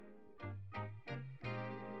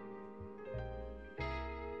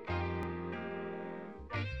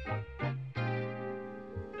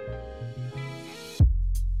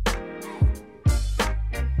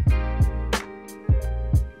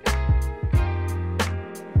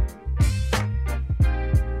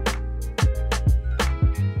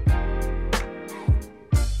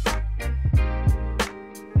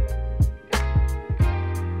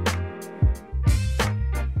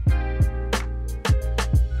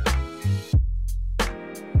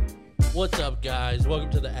What's up, guys? Welcome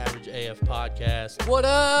to the Average AF Podcast. What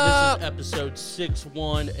up? This is episode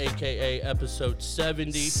 61, a.k.a. episode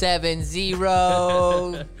 70. 70.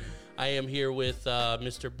 I am here with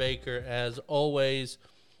Mr. Baker, as always.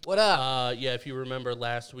 What up? Yeah, if you remember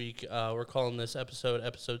last week, we're calling this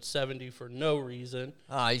episode 70 for no reason.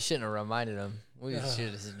 Oh, you shouldn't have reminded them. We should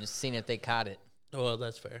have just seen if they caught it. Well,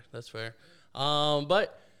 that's fair. That's fair.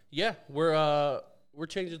 But, yeah, we're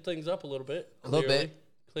changing things up a little bit. A little bit.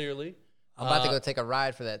 Clearly. I'm about to go take a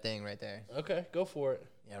ride for that thing right there. Okay, go for it.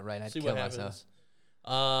 Yeah, right. I'd See kill what happens.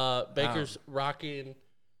 myself. Baker's rocking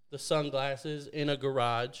the sunglasses in a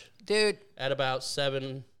garage Dude, at about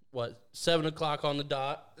 7 o'clock on the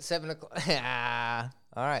dot. 7 o'clock.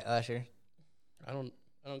 All right, Usher. I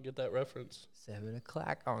don't get that reference. 7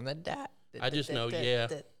 o'clock on the dot. I just know, yeah.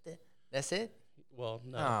 That's it? Well,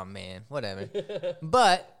 no. Oh, man. Whatever.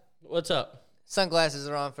 But What's up? sunglasses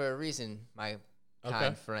are on for a reason, my Okay.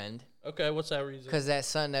 kind friend. Okay, what's that reason? Because that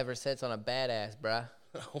sun never sets on a badass, bruh.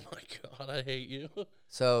 Oh my God, I hate you.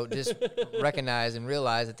 So just recognize and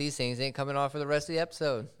realize that these things ain't coming off for the rest of the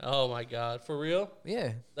episode. Oh my God, for real?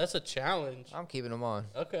 Yeah, That's a challenge. I'm keeping them on.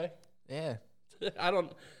 Okay. Yeah, I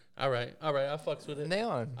don't. All right. I fucks with it. and they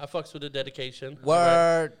on. I fucks with the dedication.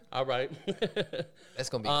 Word. All right. That's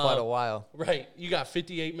gonna be quite a while. Right. You got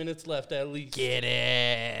 58 minutes left at least. Get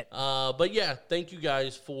it? But yeah, thank you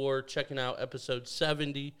guys for checking out episode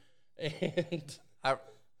 70. And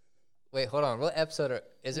Wait, hold on. What episode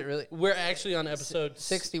is it really? we're actually on episode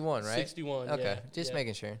 61, right? 61. Okay, yeah, just yeah,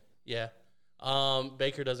 making sure. Yeah.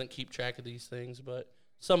 Baker doesn't keep track of these things, but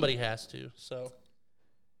somebody has to. So,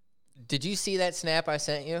 Did you see that snap I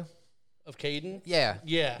sent you? of Caden? Yeah.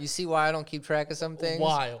 Yeah. You see why I don't keep track of some things?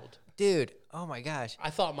 Wild. Dude, oh my gosh. I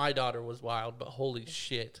thought my daughter was wild, but holy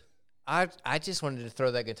shit. I just wanted to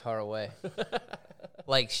throw that guitar away.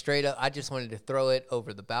 Like, straight up, I just wanted to throw it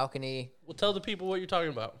over the balcony. Well, tell the people what you're talking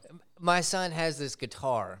about. My son has this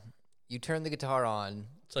guitar. You turn the guitar on.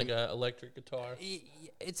 It's like an electric guitar.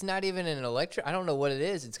 It's not even an electric. I don't know what it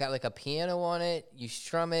is. It's got like a piano on it. You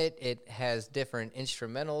strum it. It has different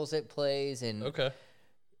instrumentals it plays, and Okay.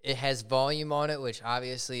 it has volume on it, which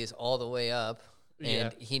obviously is all the way up. Yeah.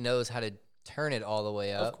 And he knows how to turn it all the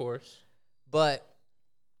way up. Of course. But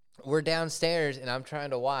we're downstairs, and I'm trying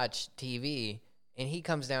to watch TV, and he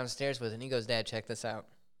comes downstairs with it, and he goes, "Dad, check this out."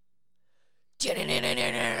 He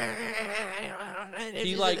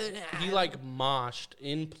moshed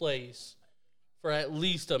in place for at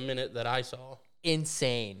least a minute that I saw.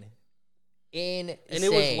 Insane. And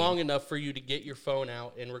it was long enough for you to get your phone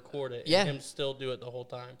out and record it. Yeah. And him still do it the whole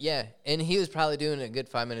time. Yeah, and he was probably doing it a good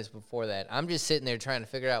 5 minutes before that. I'm just sitting there trying to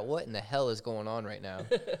figure out what in the hell is going on right now.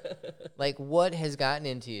 Like, what has gotten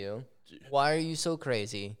into you? Why are you so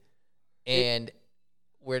crazy? And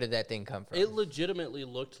where did that thing come from? It legitimately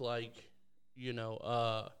looked like,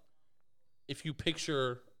 if you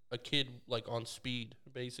picture a kid like on speed,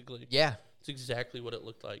 basically. Yeah, It's exactly what it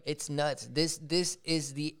looked like. it's nuts. This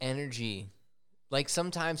is the energy. Like,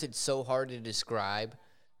 sometimes it's so hard to describe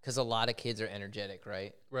because a lot of kids are energetic,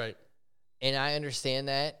 right? Right. And I understand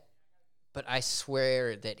that, but I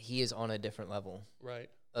swear that he is on a different level Right.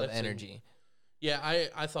 of That's energy. Yeah,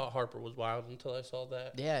 I thought Harper was wild until I saw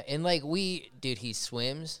that. Yeah, and like dude, he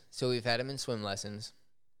swims, so we've had him in swim lessons.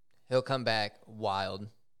 He'll come back wild,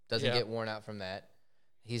 doesn't get worn out from that.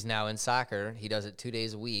 He's now in soccer. He does it 2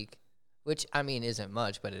 days a week, which, I mean, isn't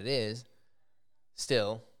much, but it is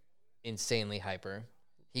still insanely hyper.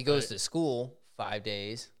 He goes to school 5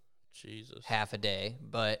 days, Jesus. half a day,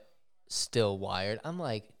 but still wired. I'm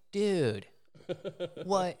like, dude,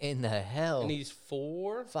 what in the hell? And he's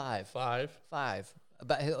 4? 5. 5?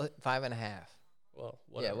 About 5.5. Well,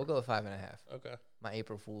 whatever. Yeah, we'll go with 5.5. Okay. My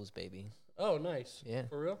April Fool's baby. Oh, nice. Yeah.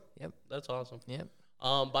 For real? Yep. That's awesome. Yep.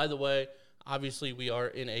 By the way, obviously we are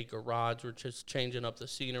in a garage. We're just changing up the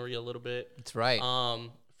scenery a little bit. That's right.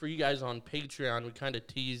 For you guys on Patreon, we kind of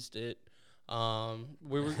teased it.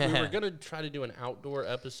 We were going to try to do an outdoor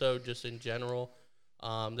episode just in general.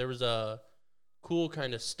 There was a cool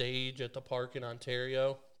kind of stage at the park in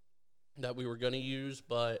Ontario that we were going to use,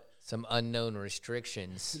 but Some unknown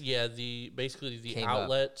restrictions. yeah, basically the Came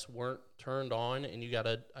outlets weren't turned on, and you got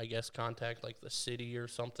to, I guess, contact like the city or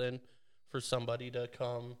something for somebody to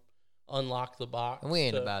come unlock the box. And we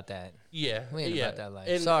ain't about that. Yeah. We ain't yeah. about that life.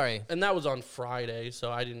 And, Sorry. And that was on Friday,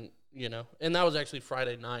 so I didn't, and that was actually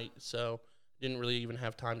Friday night, so didn't really even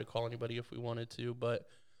have time to call anybody if we wanted to. But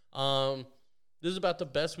this is about the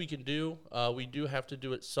best we can do. We do have to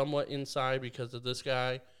do it somewhat inside because of this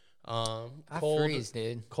guy. I Cold, freeze,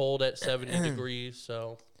 dude. cold at 70 degrees,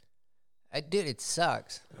 so. Dude, it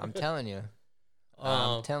sucks. I'm telling you.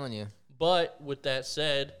 I'm telling you. But with that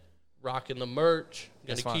said, rocking the merch.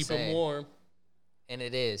 Gonna That's what I'm keep them saying. warm. And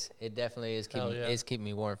it is. It definitely is keeping, yeah. is keeping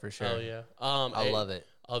me warm for sure. Hell yeah. I love it.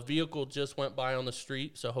 A vehicle just went by on the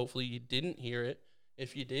street, so hopefully you didn't hear it.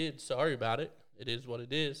 If you did, sorry about it. It is what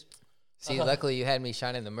it is. See, luckily you had me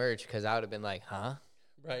shining the merch because I would have been like, huh?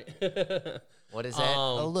 Right. What is that?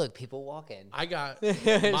 Oh, look, people walking. I got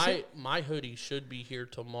my hoodie should be here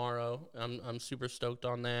tomorrow. I'm super stoked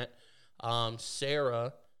on that.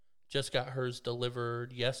 Sarah just got hers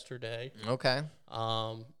delivered yesterday. Okay.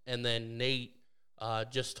 And then Nate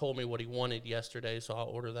just told me what he wanted yesterday, so I'll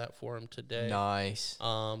order that for him today. Nice.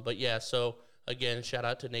 But yeah, so again, shout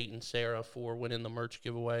out to Nate and Sarah for winning the merch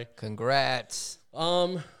giveaway. Congrats.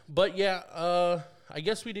 But yeah, I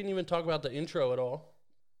guess we didn't even talk about the intro at all.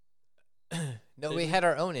 No, we had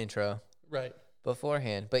our own intro Right.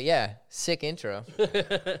 beforehand. But yeah, sick intro.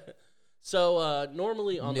 So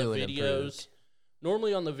normally on New the and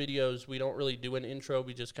videos, we don't really do an intro.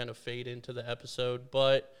 We just kind of fade into the episode.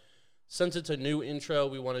 But since it's a new intro,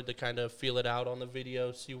 we wanted to kind of feel it out on the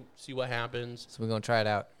video, see what happens. So we're going to try it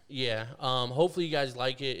out. Yeah. Hopefully you guys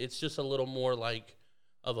like it. It's just a little more like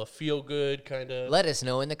of a feel good kind of. Let us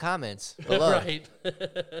know in the comments below. Right.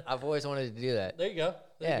 I've always wanted to do that. There you go.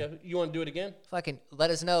 There you go. You want to do it again? Fucking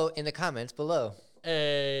let us know in the comments below.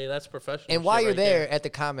 Hey, that's professional. And while shit you're right there at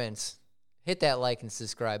the comments, hit that like and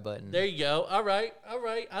subscribe button. There you go. All right. I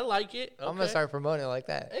like it. Okay. I'm going to start promoting it like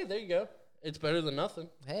that. Hey, there you go. It's better than nothing.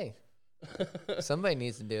 Hey, somebody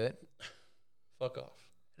needs to do it. Fuck off.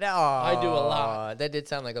 No, I do a lot. That did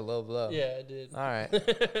sound like a low blow. Yeah, I did. All right.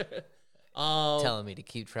 Telling me to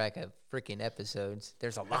keep track of freaking episodes.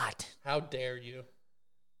 There's a lot. How dare you?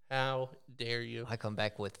 How dare you? I come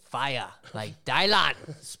back with fire. Like Dylan.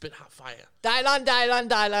 Spit hot fire.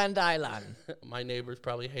 Dylan. My neighbors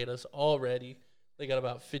probably hate us already. They got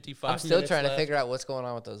about 55 I'm still trying left. to figure out what's going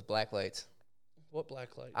on with those black lights. What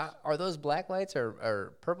black lights? Are those black lights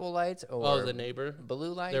or purple lights or Oh, the neighbor.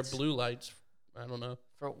 blue lights? They're blue lights. I don't know.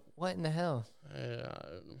 For what in the hell? I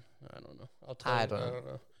don't know. I'll tell I you. don't I don't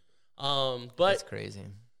know. But That's crazy.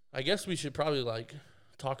 I guess we should probably like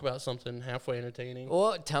talk about something halfway entertaining.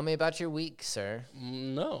 Well, tell me about your week, sir.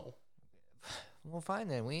 No. Well, fine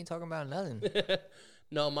then. We ain't talking about nothing.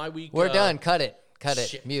 No, my week. We're done. Cut it.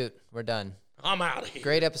 Shit. Mute. We're done. I'm out of here.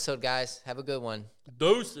 Great episode, guys. Have a good one.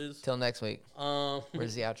 Doses. Till next week.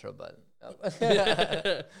 Where's the outro button?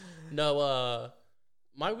 No,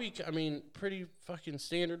 my week, I mean, pretty fucking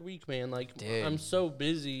standard week, man. Like, Dude. I'm so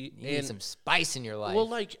busy. You need some spice in your life. Well,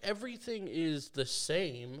 like, everything is the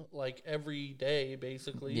same, like, every day,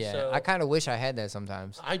 basically. yeah, So I kind of wish I had that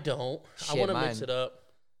sometimes. I don't. I Shit, want to mix mine- it up.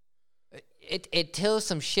 It tells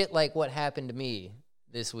some shit like what happened to me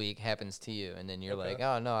this week happens to you, and then you're Okay. like,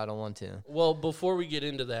 oh, no, I don't want to. Well, before we get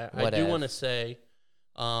into that, I What do if? want to say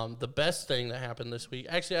the best thing that happened this week.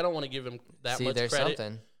 Actually, I don't want to give him that See, much there's credit.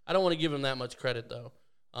 something. I don't want to give him that much credit, though,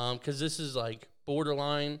 because this is, like,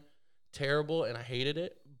 borderline terrible, and I hated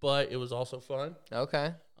it, but it was also fun.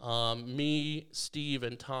 Okay. Me, Steve,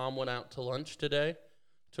 and Tom went out to lunch today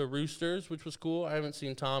to Roosters, which was cool. I haven't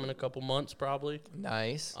seen Tom in a couple months, probably.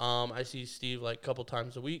 Nice. I see Steve like a couple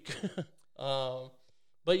times a week.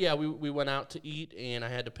 But yeah, we went out to eat, and I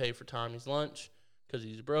had to pay for Tommy's lunch because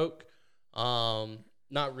he's broke.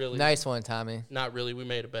 Not really. Nice one, Tommy. Not really. We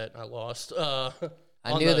made a bet, and I lost.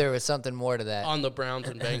 I knew there was something more to that. On the Browns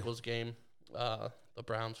and Bengals game. The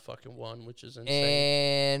Browns fucking won, which is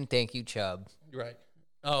insane. And thank you, Chubb. Right.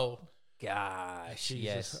 Oh, Gosh, Jesus.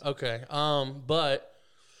 yes. Okay. But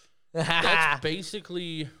that's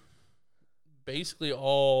basically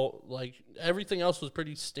all. Like, everything else was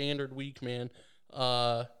pretty standard week, man.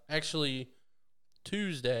 Actually,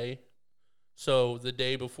 Tuesday, so the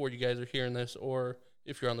day before you guys are hearing this, or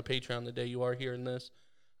if you're on the Patreon the day you are hearing this,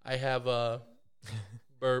 I have the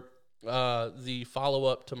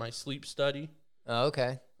follow-up to my sleep study Oh,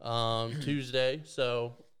 okay. Tuesday,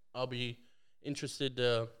 so I'll be interested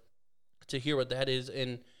to hear what that is.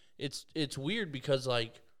 And it's weird because,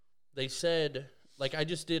 like, they said, like, I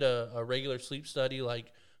just did a regular sleep study,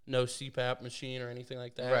 like, no CPAP machine or anything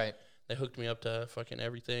like that. Right. They hooked me up to fucking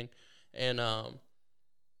everything. And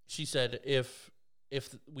she said, if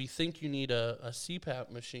we think you need a CPAP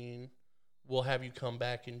machine, we'll have you come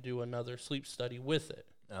back and do another sleep study with it.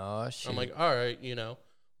 Oh, shit. I'm like, all right,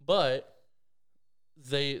 but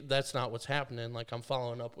that's not what's happening. Like, I'm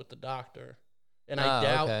following up with the doctor, and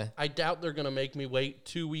I doubt they're gonna make me wait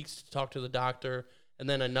 2 weeks to talk to the doctor, and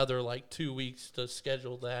then another like 2 weeks to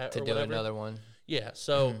schedule that to or do whatever. another one. Yeah.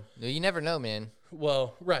 So, No, you never know, man.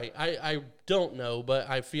 well, right. I don't know, but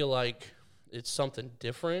I feel like it's something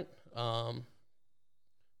different.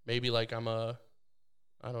 Maybe like I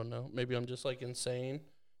don't know. Maybe I'm just like insane.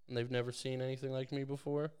 and they've never seen anything like me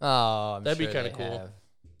before. Oh, That'd sure be kind of they cool. have.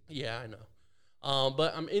 Yeah, I know.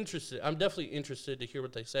 But I'm interested. I'm definitely interested to hear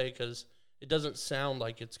what they say because it doesn't sound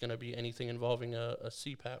like it's going to be anything involving a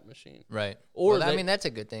CPAP machine. Right. Or well, I they- mean, that's a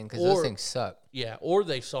good thing because those things suck. Yeah, or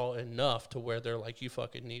they saw enough to where they're like, you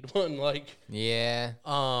fucking need one. Like, Yeah.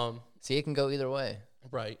 See, it can go either way.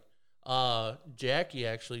 right. Jackie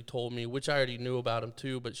actually told me, which I already knew about them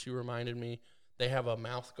too, but she reminded me they have a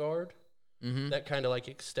mouth guard that kind of like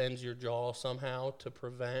extends your jaw somehow to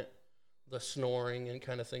prevent the snoring and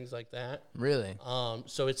kind of things like that. Really?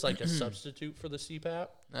 So it's like a substitute for the CPAP.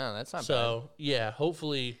 No, that's not bad. So yeah,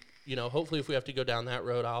 hopefully if we have to go down that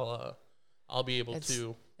road, I'll be able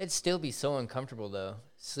to. It'd still be so uncomfortable though,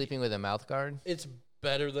 sleeping with a mouth guard. It's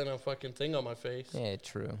better than a fucking thing on my face. Yeah,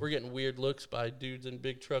 true. We're getting weird looks by dudes in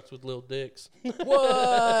big trucks with little dicks.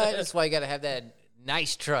 What? That's why you gotta have that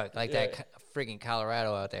nice truck like Yeah. that freaking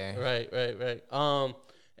Colorado out there. Right.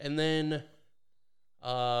 And then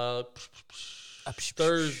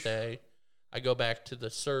Thursday, I go back to the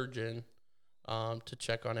surgeon to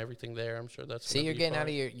check on everything there. I'm sure that's. See, you're getting out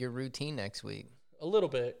of your routine next week. A little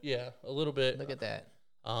bit, yeah, a little bit. Look at that.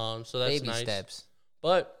 So that's Baby nice. steps.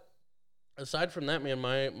 But aside from that, man,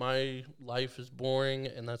 my life is boring,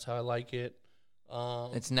 and that's how I like it.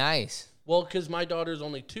 It's nice. Well, because my daughter's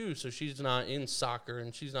only 2, so she's not in soccer,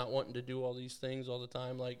 and she's not wanting to do all these things all the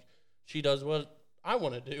time. Like, she does what I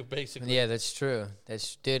want to do, basically. Yeah, that's true.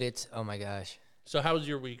 Dude, it's, oh my gosh. So how was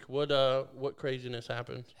your week? What craziness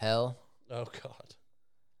happened? Hell. Oh, God.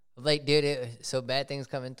 Like, dude, so bad things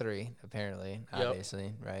come in 3, apparently,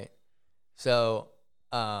 obviously, right? So,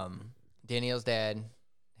 Danielle's dad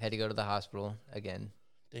had to go to the hospital again.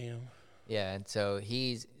 Damn. Yeah, and so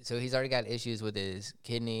he's already got issues with his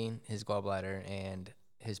kidney, his gallbladder, and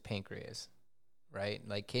his pancreas, right?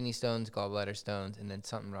 Like kidney stones, gallbladder stones, and then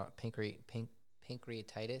something wrong,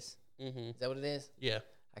 pancreatitis. Mm-hmm. Is that what it is? Yeah.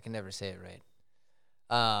 I can never say it right.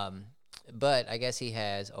 But I guess he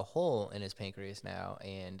has a hole in his pancreas now,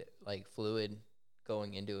 and like fluid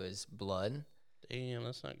going into his blood. Damn,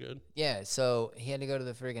 that's not good. Yeah, so he had to go to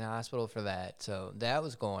the freaking hospital for that. So that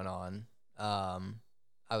was going on.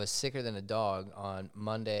 I was sicker than a dog on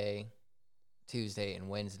Monday, Tuesday, and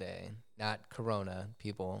Wednesday. Not corona,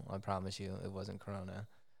 people. I promise you, it wasn't corona.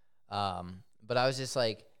 But I was just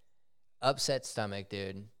like upset stomach,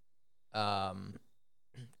 dude.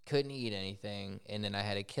 Couldn't eat anything, and then I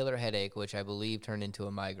had a killer headache, which I believe turned into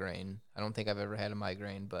a migraine. I don't think I've ever had a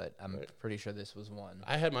migraine, but I'm pretty sure this was one.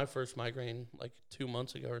 I had my first migraine like 2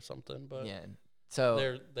 months ago or something, but Yeah,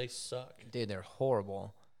 so they suck. dude, they're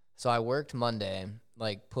horrible. So I worked Monday,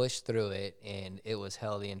 like pushed through it, and it was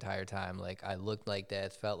hell the entire time. Like I looked like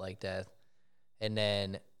death, felt like death, and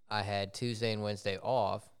then I had Tuesday and Wednesday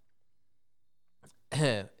off.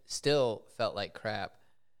 Still felt like crap.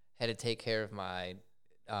 Had to take care of my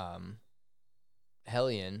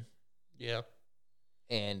Hellion, Yeah.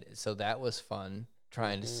 and so that was fun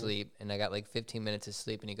trying to sleep. And I got like 15 minutes of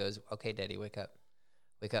sleep, and he goes, "Okay, Daddy, wake up,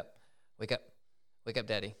 wake up, wake up, wake up,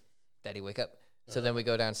 Daddy, Daddy, wake up." So then we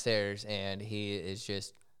go downstairs, and he is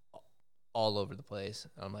just all over the place.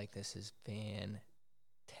 I'm like, this is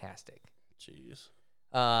fantastic. Jeez.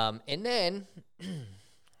 And then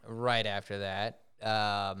right after that,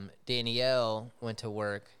 Danielle went to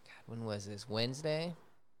work. God, when was this? Wednesday?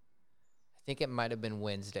 I think it might have been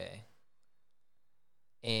Wednesday.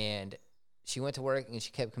 And she went to work, and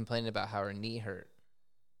she kept complaining about how her knee hurt.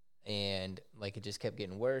 And like it just kept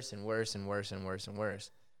getting worse and worse and worse and worse and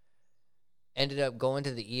worse. Ended up going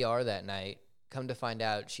to the ER that night. Come to find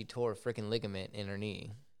out, she tore a freaking ligament in her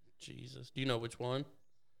knee. Jesus. Do you know which one?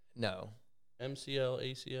 No, MCL,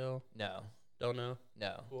 ACL? no, Don't know.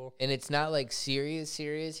 no. Cool. And it's not like serious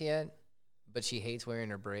yet, but she hates wearing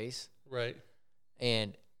her brace. Right.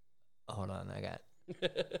 And hold on, I got.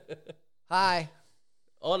 Hi.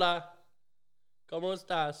 Hola. ¿Cómo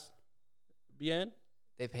estás? Bien?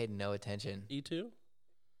 They paid no attention. You too?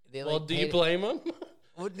 They Well, do you blame them?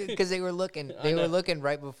 Because they were looking. They were looking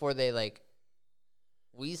right before they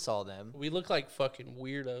we saw them. We look like fucking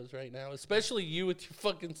weirdos right now, especially you with your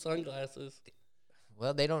fucking sunglasses.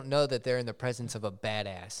 Well, they don't know that they're in the presence of a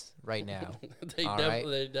badass right now. They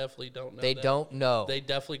definitely don't know. They that. don't know. They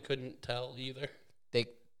definitely couldn't tell either.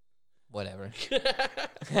 Whatever.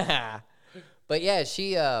 But yeah,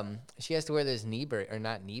 she has to wear this knee brace, or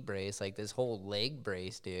not knee brace, like this whole leg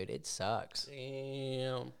brace, dude. It sucks.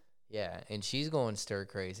 Damn. Yeah, and she's going stir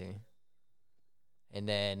crazy. And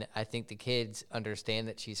then I think the kids understand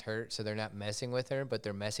that she's hurt, so they're not messing with her, but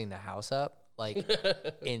they're messing the house up like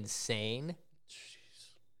insane. Jeez.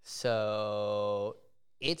 So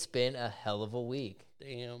it's been a hell of a week.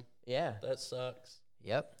 Damn. Yeah. That sucks.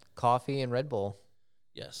 Yep. Coffee and Red Bull.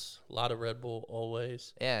 Yes, a lot of Red Bull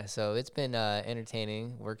always. Yeah, so it's been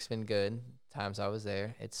entertaining. Work's been good. Times I was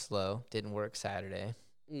there. It's slow. Didn't work Saturday.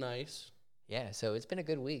 Nice. Yeah, so it's been a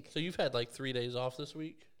good week. So you've had like 3 days off this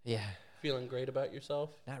week? Yeah. Feeling great about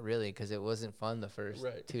yourself? Not really, because it wasn't fun the first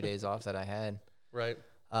Right. 2 days off that I had. Right.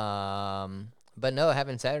 But no,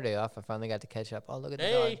 having Saturday off, I finally got to catch up. Oh, look at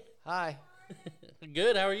the dog. Hi.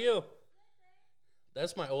 Good, how are you?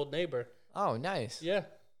 That's my old neighbor. Oh, nice. Yeah.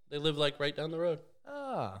 They live like right down the road.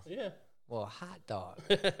 Oh, Yeah. well, hot dog.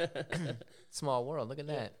 Small world. Look at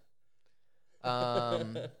that.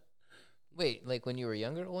 Wait, like when you were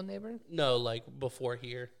younger, old neighbor? No, like before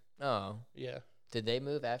here. Oh, Yeah. did they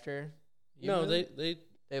move after? You No, moved? they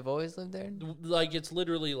They've always lived there. like it's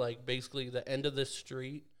literally like basically the end of this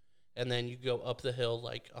street, and then you go up the hill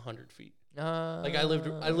like 100 feet. Like I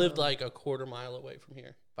lived like a quarter mile away from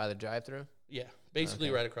here. by the drive-through. Yeah, basically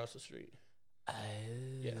Okay. right across the street. Oh,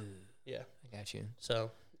 Yeah. Yeah. I got you.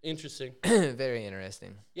 So interesting. Very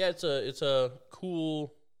interesting. Yeah, it's a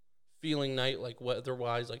cool feeling night, like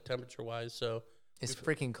weather-wise, like temperature-wise. So It's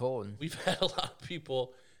freaking cold. we've had a lot of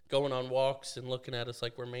people going on walks and looking at us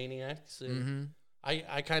like we're maniacs, and Mm-hmm.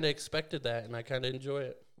 I kind of expected that, and I kind of enjoy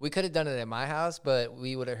it. We could have done it at my house, but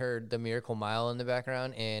we would have heard the Miracle Mile in the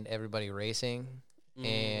background and everybody racing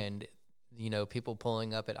and, people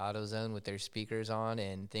pulling up at AutoZone with their speakers on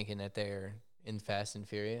and thinking that they're in Fast and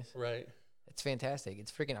Furious. Right. It's fantastic.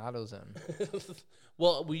 It's freaking AutoZone.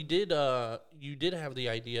 Well, we did. You did have the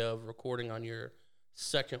idea of recording on your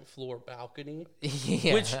second floor balcony,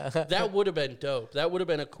 Yeah. which that would have been dope. That would have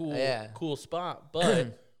been a cool, Yeah. cool spot.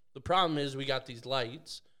 But the problem is we got these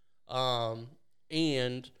lights,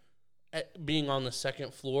 and being on the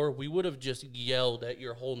second floor, we would have just yelled at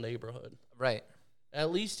your whole neighborhood. Right. At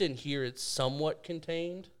least in here, it's somewhat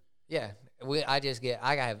contained. Yeah.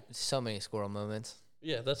 I have so many squirrel moments.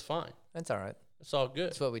 Yeah, that's fine. That's all right. It's all good.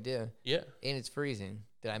 That's what we do. Yeah. And it's freezing.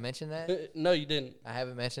 Did I mention that? No, you didn't. I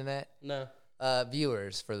haven't mentioned that. No.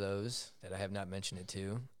 Viewers, for those that I have not mentioned it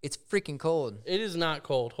to, it's freaking cold. It is not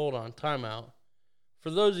cold. Hold on. Time out. For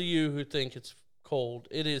those of you who think it's cold,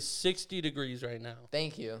 it is 60 degrees right now.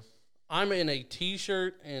 Thank you. I'm in a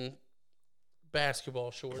t-shirt and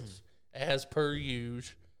basketball shorts, as per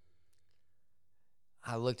usual.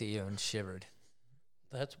 I looked at you and shivered.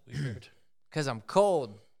 That's weird. Because I'm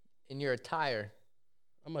cold and you're a tire.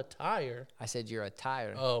 I'm a tire. I said you're a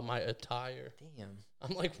tire. Oh, my attire. Damn.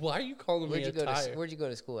 I'm like, why are you calling me a tire? Where'd you go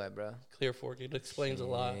to school at, bro? Clear Fork. It explains a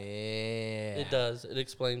lot. Yeah. It does. It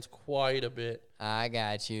explains quite a bit. I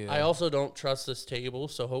got you. I also don't trust this table,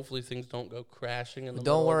 so hopefully things don't go crashing in the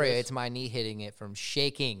Don't middle worry, of this. it's my knee hitting it from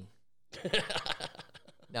shaking.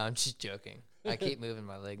 No, I'm just joking. I keep moving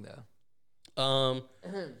my leg though.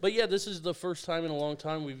 But yeah, this is the first time in a long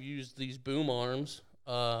time we've used these boom arms.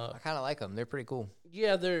 I kind of like them. They're pretty cool.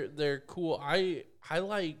 Yeah, they're cool. I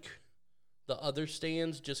like the other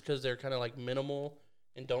stands just because they're kind of like minimal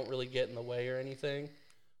and don't really get in the way or anything.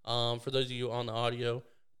 For those of you on the audio,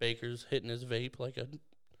 Baker's hitting his vape like a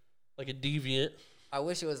deviant. I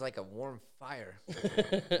wish it was like a warm fire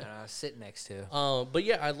that I was sitting next to. But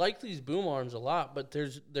yeah, I like these boom arms a lot, but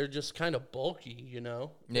they're just kind of bulky, you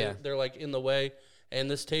know? Yeah. They're like in the way. And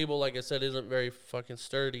this table, like I said, isn't very fucking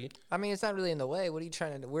sturdy. I mean, it's not really in the way. What are you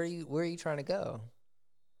trying to? Where are you trying to go?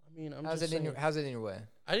 I mean, How's it in your way?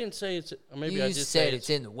 I didn't say it's. Maybe You I just said it's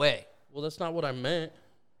in the way. Well, that's not what I meant.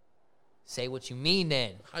 Say what you mean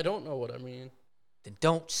then. I don't know what I mean. Then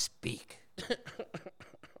don't speak.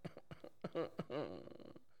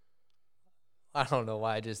 I don't know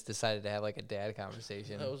why I just decided to have like a dad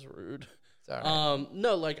conversation. That was rude. Sorry.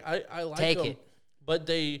 No, like I like Take them, it. but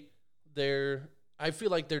they're. I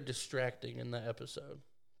feel like they're distracting in the episode.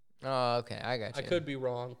 Oh, okay. I got you. I could be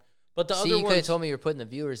wrong, but the See, other you could have ones. told me you're putting the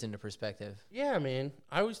viewers into perspective. Yeah, man.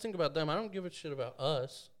 I always think about them. I don't give a shit about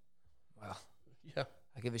us. Wow. Yeah.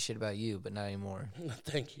 I give a shit about you, but not anymore.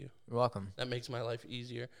 Thank you. You're welcome. That makes my life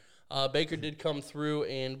easier. Baker did come through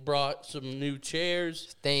and brought some new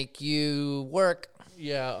chairs. Thank you. Work.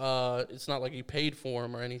 Yeah, it's not like he paid for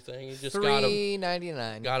them or anything. He just got them.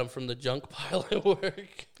 $3.99. Got them from the junk pile at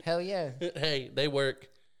work. Hell yeah. Hey, they work.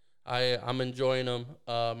 I'm enjoying them.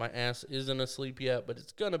 My ass isn't asleep yet, but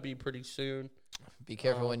it's gonna be pretty soon. Be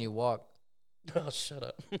careful when you walk. Oh, shut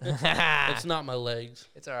up. It's not my legs.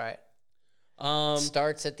 It's all right. Starts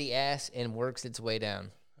Starts at the ass and works its way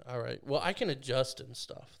down. All right. Well, I can adjust and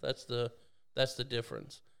stuff. That's the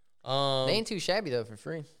difference. They ain't too shabby though for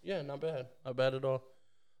free. Yeah, not bad. Not bad at all.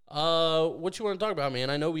 What you want to talk about, man?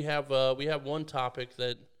 I know we have one topic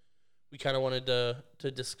that we kind of wanted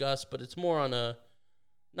to discuss, but it's more on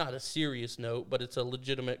not a serious note, but it's a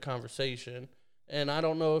legitimate conversation. And I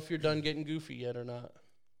don't know if you're done getting goofy yet or not.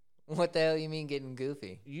 What the hell you mean getting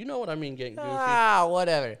goofy? You know what I mean getting goofy. Ah,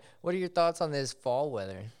 whatever. What are your thoughts on this fall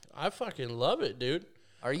weather? I fucking love it, dude.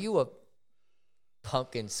 Are you a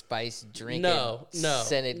pumpkin spice drinking,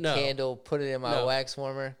 scented no. candle, put it in my No. wax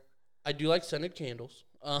warmer? I do like scented candles.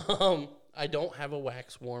 I don't have a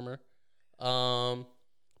wax warmer.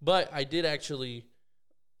 But I did actually,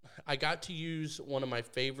 I got to use one of my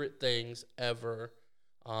favorite things ever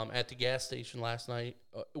at the gas station last night.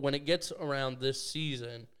 When it gets around this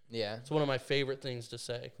season, Yeah. it's one of my favorite things to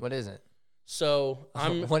say. What is it? So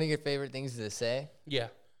I'm, One of your favorite things to say? yeah.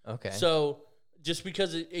 Okay. So just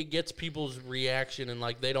because it gets people's reaction and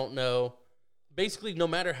like they don't know, basically no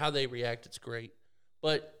matter how they react, it's great.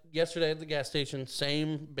 But yesterday at the gas station,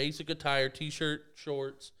 same basic attire, t-shirt,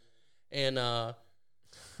 shorts, and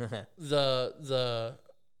the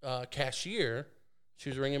cashier, she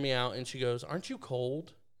was ringing me out and she goes, "Aren't you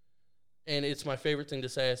cold?" And it's my favorite thing to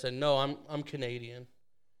say. I said, "No, I'm Canadian."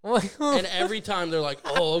 And every time they're like,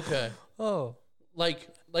 "Oh, okay." Oh. Like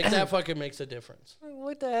that fucking makes a difference.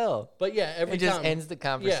 What the hell? But yeah, every It just time ends the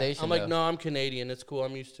conversation. Yeah, I'm like, though. "No, I'm Canadian. It's cool.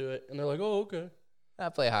 I'm used to it." And they're like, "Oh, okay." I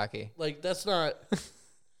play hockey. Like that's not.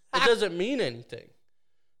 It doesn't mean anything.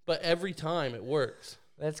 But every time it works.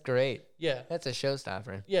 That's great. Yeah. That's a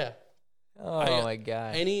showstopper. Yeah. Oh my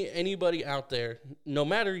god. Anybody out there, no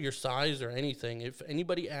matter your size or anything, if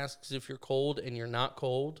anybody asks if you're cold and you're not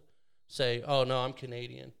cold, say, "Oh no, I'm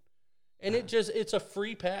Canadian." And it's a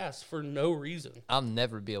free pass for no reason. I'll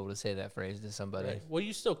never be able to say that phrase to somebody. Right? Well,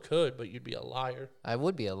 you still could, but you'd be a liar. I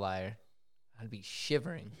would be a liar. I'd be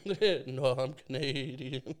shivering. No, I'm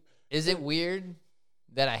Canadian. Is it weird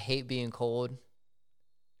that I hate being cold,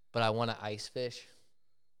 but I want to ice fish?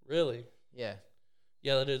 Really? Yeah.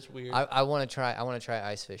 Yeah, that is weird. I want to try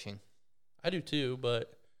ice fishing. I do too,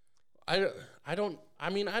 but I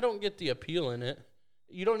don't get the appeal in it.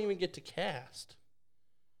 You don't even get to cast.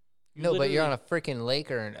 No, but you're on a freaking lake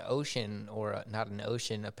or an ocean, or not an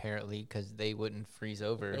ocean apparently, because they wouldn't freeze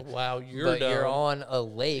over. Wow, you're but dumb. you're on a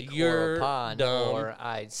lake or You're a pond, dumb. or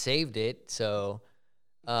I saved it, so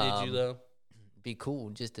Did you though? be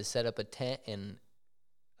cool just to set up a tent and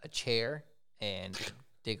a chair and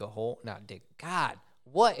dig a hole. Not dig. God,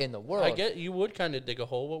 what in the world? I get you would kind of dig a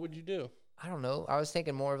hole. What would you do? I don't know. I was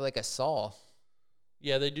thinking more of like a saw.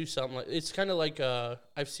 Yeah, they do something like it's kind of like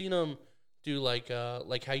I've seen them do like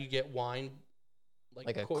how you get wine,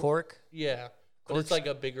 Like a cork? Yeah, but it's like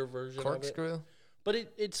a bigger version of it. Corkscrew? But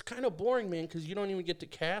it's kind of boring, man, because you don't even get to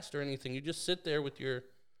cast or anything. You just sit there with your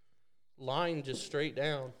line just straight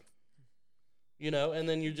down, and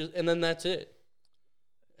then that's it.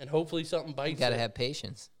 And hopefully something bites. You gotta it. have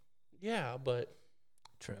patience. Yeah, but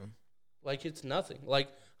True. like it's nothing. Like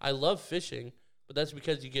I love fishing, but that's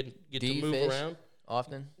because you get Do to you move fish around.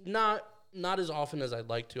 often? Not as often as I'd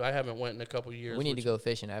like to. I haven't went in a couple years. We need to go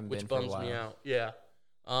fishing. I haven't which been for a bums while. me out. Yeah.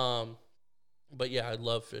 But yeah, I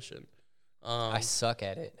love fishing. I suck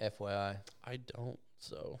at it, FYI. I don't,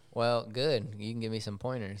 so Well, good. You can give me some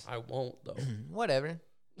pointers. I won't though. Whatever.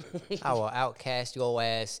 I will outcast your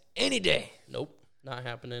ass any day. Nope, not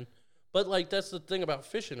happening. But like that's the thing about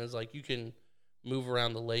fishing is like you can move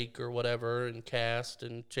around the lake or whatever and cast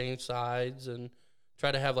and change sides and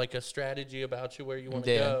try to have like a strategy about you where you want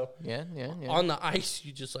to go. Yeah. On the ice,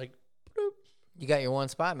 you just like, bloop. You got your one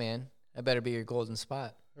spot, man. That better be your golden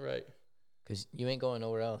spot. Right. Because you ain't going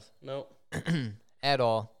nowhere else. Nope. At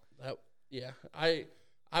all. Yeah. I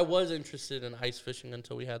was interested in ice fishing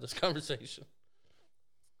until we had this conversation.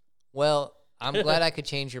 Well, I'm glad I could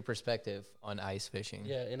change your perspective on ice fishing.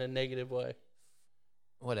 Yeah, in a negative way.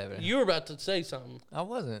 Whatever. You were about to say something. I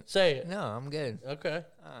wasn't. Say it. No, I'm good. Okay.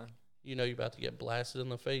 You're about to get blasted in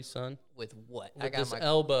the face, son. With what? With this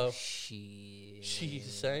elbow. Shit.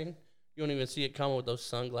 She's saying. You don't even see it coming with those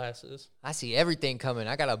sunglasses. I see everything coming.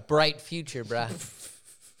 I got a bright future, bruh.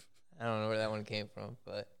 I don't know where that one came from,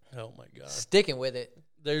 but Oh, my God. sticking with it.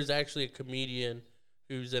 There's actually a comedian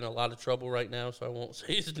who's in a lot of trouble right now, so I won't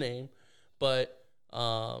say his name. But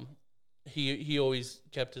he always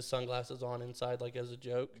kept his sunglasses on inside, like, as a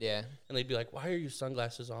joke. Yeah. And they'd be like, "Why are your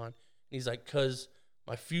sunglasses on?" And he's like, "'Cause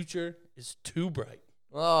my future is too bright."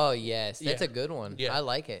 Oh, yes. That's Yeah. a good one. Yeah. I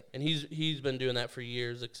like it. And he's been doing that for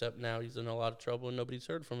years, except now he's in a lot of trouble and nobody's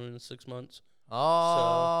heard from him in 6 months.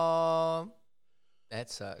 Oh, that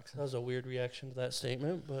sucks. That was a weird reaction to that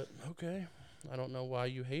statement, but okay. I don't know why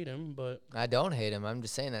you hate him, but I don't hate him. I'm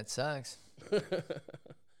just saying that sucks. all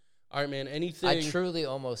right, man. Anything? I truly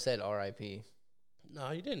almost said R.I.P. No,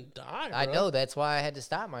 he didn't die. I bro. know. That's why I had to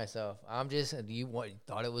stop myself. I'm just,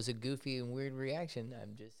 thought it was a goofy and weird reaction.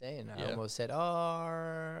 I'm just saying. I Yeah. almost said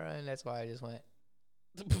R, and that's why I just went.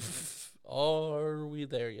 Are we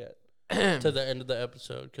there yet? To the end of the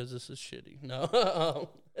episode, because this is shitty. No.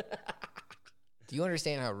 Do you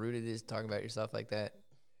understand how rude it is talking about yourself like that?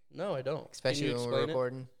 No, I don't. Especially when we're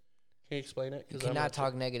recording. Can you explain it? You cannot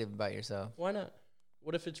talk negative about yourself. Why not?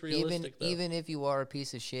 What if it's realistic, though? Even if you are a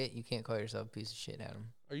piece of shit, you can't call yourself a piece of shit, Adam.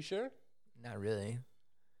 Are you sure? Not really.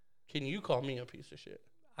 Can you call me a piece of shit?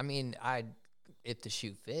 I mean, if the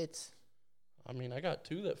shoe fits. I mean, I got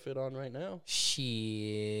 2 that fit on right now.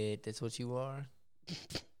 Shit, that's what you are?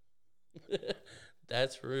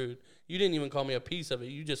 That's rude. You didn't even call me a piece of it.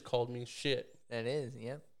 You just called me shit. That is,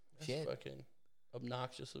 yep. That's shit. Fucking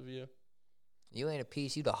obnoxious of you. You ain't a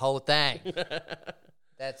piece, you the whole thing.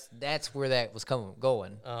 That's where that was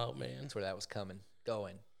going. Oh, man. That's where that was going.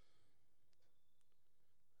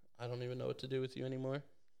 I don't even know what to do with you anymore.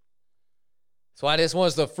 That's why this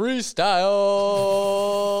one's the freestyle.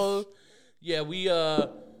 Yeah, we, whoa,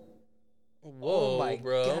 oh my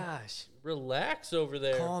bro. Gosh. Relax over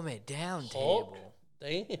there. Calm it down, Hulk. table.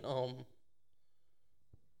 Damn.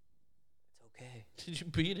 It's okay. Did you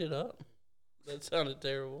beat it up? That sounded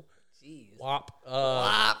terrible. Jeez. Wop.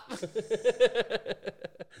 Wop.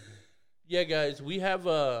 Yeah, guys, we have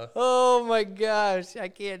oh my gosh, I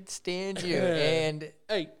can't stand you. And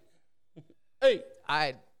hey.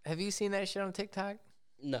 Have you seen that shit on TikTok?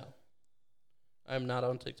 No. I'm not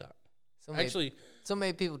on TikTok. Actually, so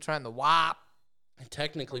many people trying to wop.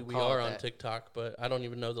 Technically, we are on TikTok, but I don't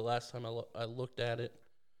even know the last time I looked at it.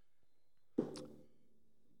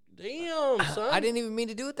 Damn, son. I didn't even mean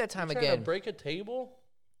to do it that time You're again. trying to break a table?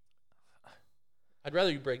 I'd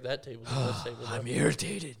rather you break that table than this table. I'm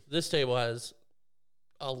irritated. This table has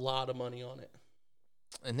a lot of money on it.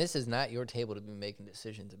 And this is not your table to be making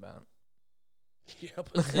decisions about. Yeah,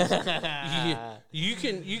 but this, you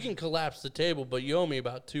can collapse the table, but you owe me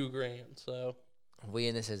about $2,000. So we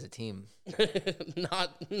in this as a team.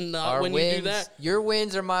 not Our when wins, you do that. Your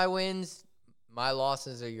wins are my wins. My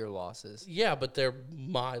losses are your losses. Yeah, but they're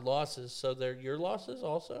my losses, so they're your losses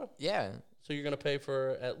also. Yeah. So you're gonna pay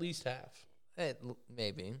for at least half.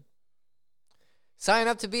 Maybe. Sign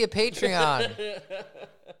up to be a Patreon.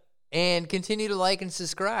 And continue to like and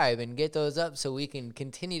subscribe and get those up so we can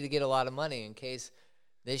continue to get a lot of money in case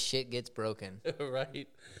this shit gets broken. Right.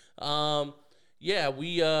 Yeah,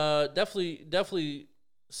 we definitely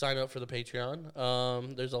sign up for the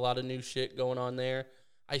Patreon. There's a lot of new shit going on there.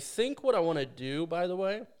 I think what I want to do, by the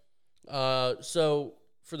way, so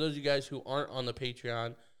for those of you guys who aren't on the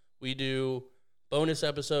Patreon, we do bonus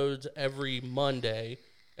episodes every Monday,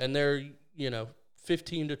 and they're,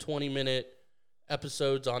 15 to 20 minute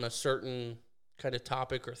episodes on a certain kind of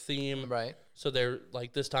topic or theme. Right. So they're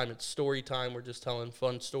like, this time it's story time. We're just telling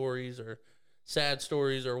fun stories or sad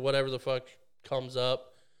stories or whatever the fuck comes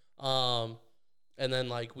up. And then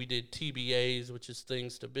like we did TBAs, which is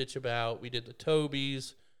things to bitch about. We did the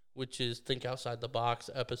Tobies, which is think outside the box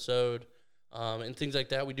episode, and things like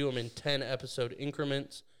that. We do them in 10 episode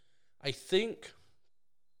increments. I think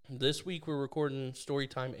this week we're recording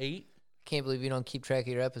Storytime 8. Can't believe you don't keep track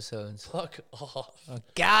of your episodes. Fuck off.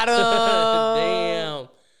 Got him. Damn.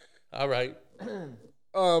 All right.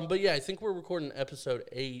 But yeah, I think we're recording episode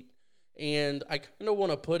 8, and I kind of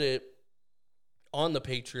want to put it on the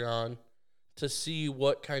Patreon to see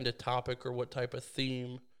what kind of topic or what type of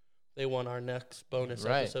theme they want our next bonus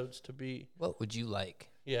episodes to be. What would you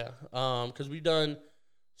like? Yeah. Because we've done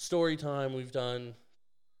story time, we've done,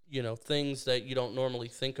 things that you don't normally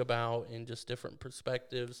think about in just different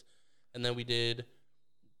perspectives. And then we did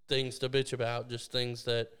things to bitch about, just things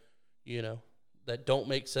that, that don't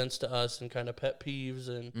make sense to us and kind of pet peeves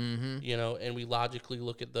and, and we logically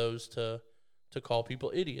look at those to call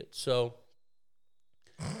people idiots. So,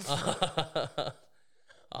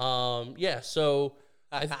 yeah, so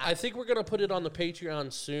I think we're going to put it on the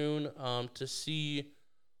Patreon soon to see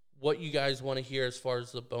what you guys want to hear as far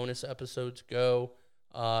as the bonus episodes go.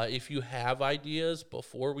 If you have ideas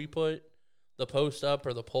before we put the post up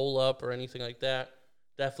or the poll up or anything like that,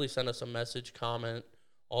 definitely send us a message, comment,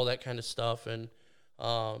 all that kind of stuff. And,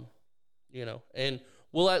 and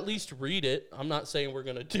we'll at least read it. I'm not saying we're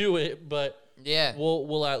going to do it, but yeah,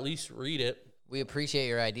 we'll at least read it. We appreciate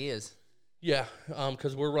your ideas. Yeah,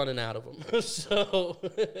 because we're running out of them. So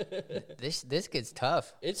this gets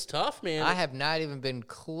tough. It's tough, man. I have not even been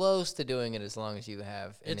close to doing it as long as you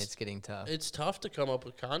have, and it's getting tough. It's tough to come up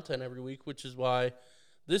with content every week, which is why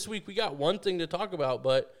this week we got one thing to talk about.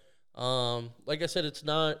 But like I said, it's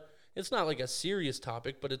not like a serious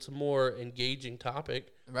topic, but it's a more engaging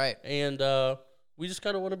topic. Right. And we just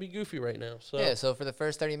kind of want to be goofy right now. So yeah, so for the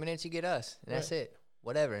first 30 minutes, you get us, and that's it.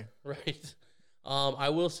 Whatever. Right. I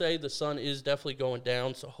will say the sun is definitely going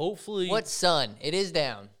down, so hopefully. What sun? It is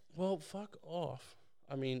down. Well, fuck off.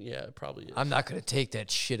 I mean, yeah, it probably is. I'm not going to take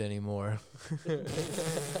that shit anymore.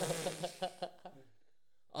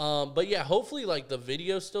 But yeah, hopefully, like, the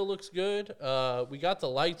video still looks good. We got the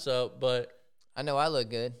lights up, but I know I look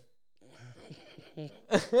good.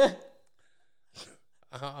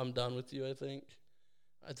 I'm done with you. I think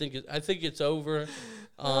it's over.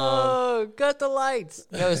 Oh, cut the lights.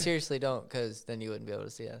 No, seriously, don't, because then you wouldn't be able to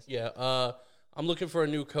see us. Yeah. I'm looking for a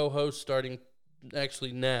new co-host starting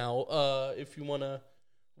actually now. If you wanna,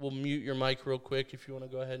 we'll mute your mic real quick. If you wanna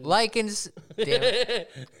go ahead and Like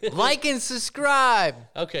and subscribe.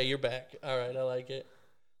 Okay, you're back. All right, I like it.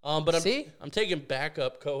 But I'm taking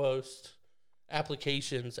backup co-host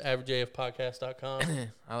applications. AverageAFPodcast.com.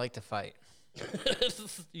 I like to fight.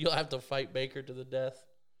 You'll have to fight Baker to the death.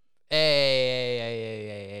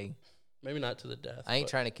 Hey. Maybe not to the death. I ain't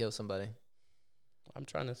trying to kill somebody. I'm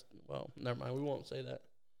trying to. Well, never mind. We won't say that.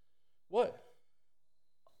 What?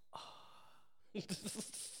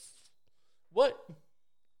 What?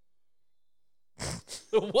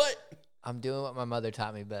 What? I'm doing what my mother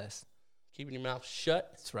taught me best. Keeping your mouth shut.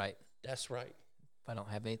 That's right. That's right. If I don't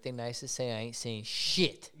have anything nice to say, I ain't saying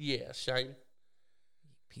shit. Yeah, shine.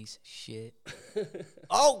 Piece of shit.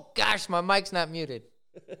 Oh, gosh, my mic's not muted.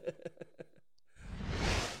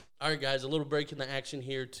 All right, guys, a little break in the action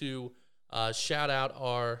here to shout out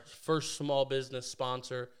our first small business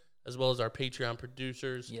sponsor as well as our Patreon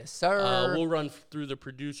producers. Yes, sir. We'll run through the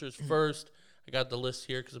producers first. I got the list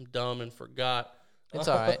here because I'm dumb and forgot. It's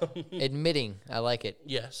all right. Admitting, I like it.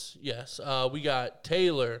 Yes. We got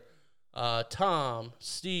Taylor, Tom,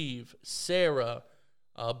 Steve, Sarah,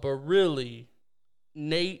 Barilli,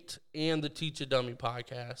 Nate, and the Teach a Dummy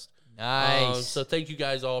podcast. Nice. So thank you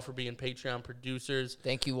guys all for being Patreon producers.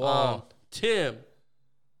 Thank you all. Tim,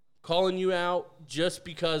 calling you out just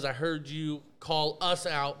because I heard you call us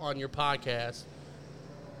out on your podcast.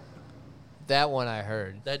 That one I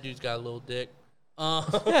heard. That dude's got a little dick.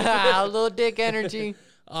 A little dick energy.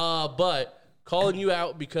 But calling you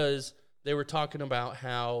out because they were talking about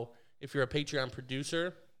how if you're a Patreon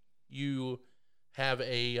producer, you have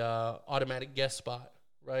a automatic guest spot,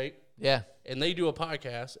 right? Yeah. And they do a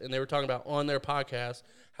podcast, and they were talking about on their podcast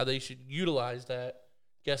how they should utilize that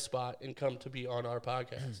guest spot and come to be on our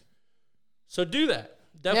podcast. So do that.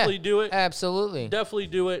 Definitely do it. Absolutely. Definitely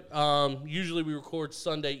do it. Usually we record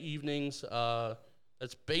Sunday evenings.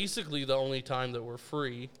 That's basically the only time that we're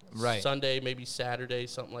free. Right. Sunday, maybe Saturday,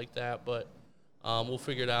 something like that. But we'll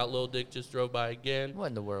figure it out. Lil Dick just drove by again. What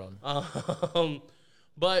in the world?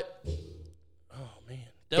 But, oh, man.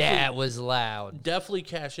 That was loud. Definitely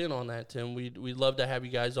cash in on that, Tim. We'd love to have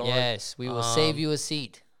you guys on. Yes, we will save you a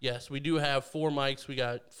seat. Yes, we do have 4 mics. We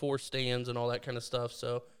got 4 stands and all that kind of stuff,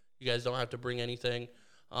 so you guys don't have to bring anything.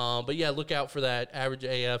 But, yeah, look out for that Average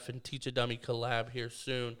AF and Teach a Dummy collab here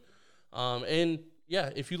soon. And, yeah,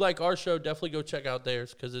 if you like our show, definitely go check out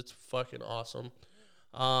theirs because it's fucking awesome.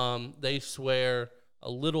 They swear a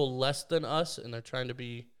little less than us, and they're trying to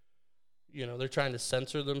be, they're trying to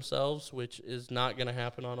censor themselves, which is not going to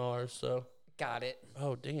happen on ours. So got it.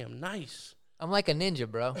 Oh, damn. Nice. I'm like a ninja,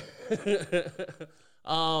 bro.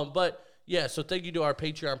 But, yeah, so thank you to our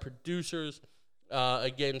Patreon producers.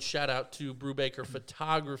 Again, shout out to Brubaker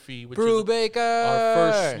Photography, which is our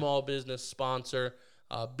first small business sponsor.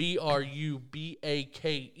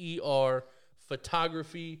 BRUBAKER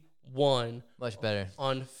Photography 1. Much better.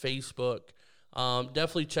 On Facebook.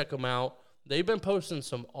 Definitely check them out. They've been posting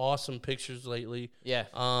some awesome pictures lately. Yeah,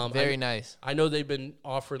 very nice. I know they've been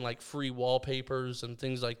offering, like, free wallpapers and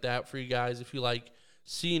things like that for you guys. If you like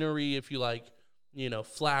scenery, if you like,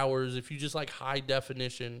 flowers, if you just like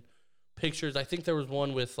high-definition pictures. I think there was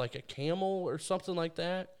one with, like, a camel or something like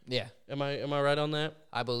that. Yeah. Am I right on that?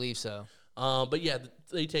 I believe so. But, yeah,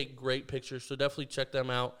 they take great pictures, so definitely check them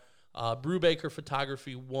out. Brubaker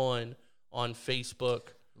Photography 1 on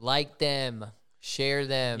Facebook. Like them. Share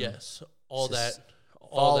them. Yes. All that stuff.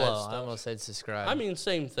 I almost said subscribe. I mean,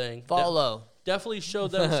 same thing. Follow. Definitely show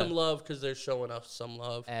them some love because they're showing us some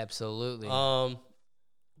love. Absolutely.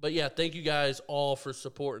 But yeah, thank you guys all for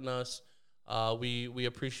supporting us. We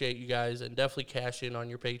appreciate you guys, and definitely cash in on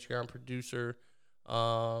your Patreon producer,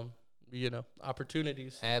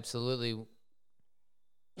 opportunities. Absolutely.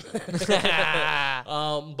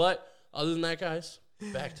 But other than that, guys,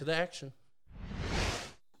 back to the action.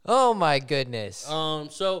 Oh my goodness.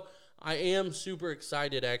 So I am super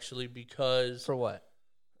excited actually because for what?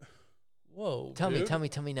 Whoa. Tell dude. me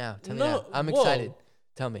now. Tell me now. I'm excited.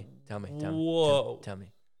 Tell me. Whoa. Tell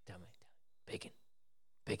me. Bacon.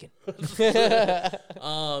 Bacon.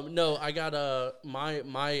 No, I got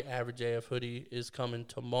my average AF hoodie is coming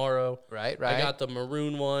tomorrow. Right. I got the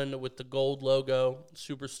maroon one with the gold logo.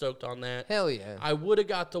 Super stoked on that. Hell yeah. I would have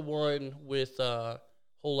got the one with a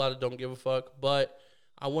whole lot of don't give a fuck, but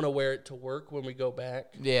I want to wear it to work when we go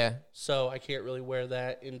back. Yeah. So I can't really wear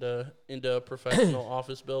that into a professional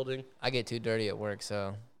office building. I get too dirty at work,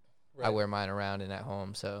 so I wear mine around and at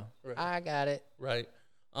home. So I got it. Right.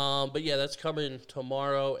 But yeah, that's coming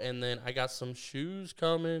tomorrow, and then I got some shoes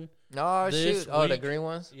coming. Oh, this shoot. Oh, the week. green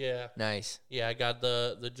ones? Yeah. Nice. Yeah, I got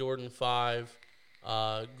the Jordan 5,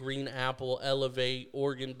 Green Apple, Elevate,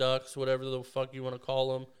 Oregon Ducks, whatever the fuck you want to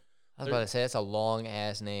call them. I was about to say, that's a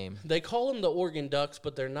long-ass name. They call them the Oregon Ducks,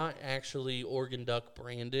 but they're not actually Oregon Duck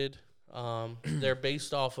branded. They're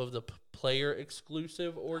based off of the player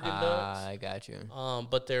exclusive Oregon Ducks. I got you.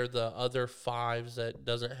 But they're the other 5s that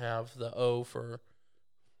doesn't have the O for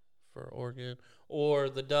Oregon or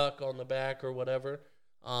the duck on the back or whatever.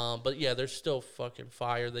 But yeah, they're still fucking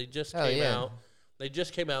fire. They just came out. They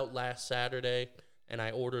just came out last Saturday, and I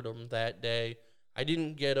ordered them that day. I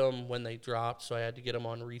didn't get them when they dropped, so I had to get them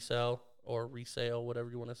on resale, whatever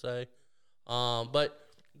you want to say. But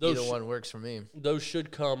those either one works for me. Those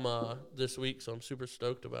should come this week, so I'm super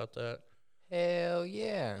stoked about that. Hell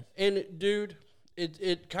yeah. And dude,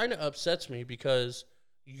 it kind of upsets me because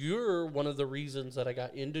you're one of the reasons that I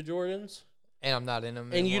got into Jordans. And I'm not in them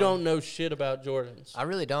And anymore. you don't know shit about Jordans. I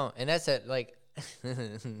really don't. And that's it, like,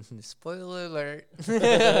 spoiler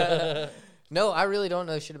alert. No, I really don't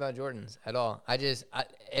know shit about Jordans at all.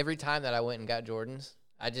 Every time that I went and got Jordans,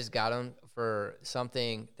 I just got them for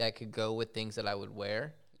something that could go with things that I would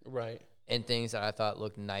wear. Right. And things that I thought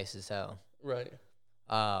looked nice as hell. Right.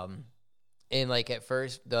 And like at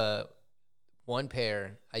first, the one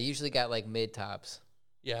pair, I usually got like mid tops.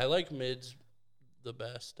 Yeah, I like mids the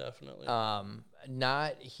best, definitely.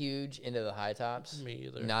 Not huge into the high tops. Me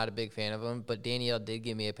either. Not a big fan of them. But Danielle did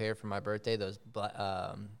give me a pair for my birthday. Those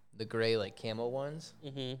the gray like camo ones.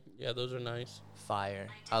 Mm-hmm. Yeah, those are nice. Fire.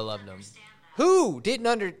 I loved them. Who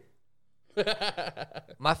didn't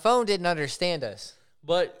My phone didn't understand us.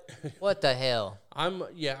 But What the hell? I'm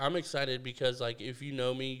excited because like if you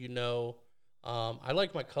know me, you know I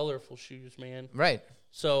like my colorful shoes, man. Right.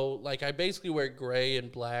 So like I basically wear gray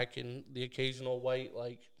and black and the occasional white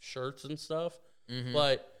like shirts and stuff. Mm-hmm.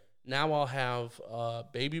 But now I'll have a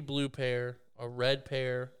baby blue pair, a red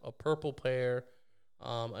pair, a purple pair,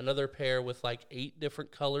 another pair with like 8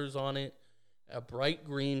 different colors on it, a bright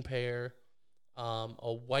green pair,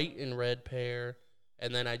 a white and red pair,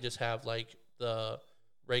 and then I just have like the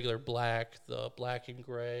regular black, the black and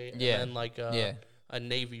gray, and then like a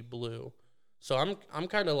navy blue. So I'm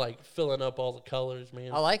kind of like filling up all the colors,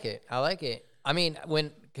 man. I like it. I mean,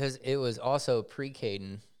 because it was also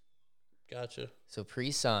pre-Caden. Gotcha. So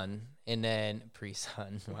pre-sun, and then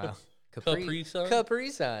pre-sun. Wow. Capri-Sun?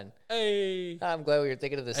 Capri-Sun. Hey. I'm glad we were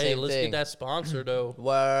thinking of the Hey, same let's thing. get that sponsor, though.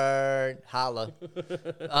 Word. Holla.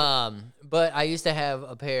 But I used to have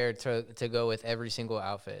a pair to go with every single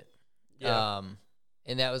outfit. Yeah.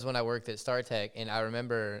 And that was when I worked at StarTech, and I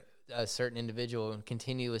remember a certain individual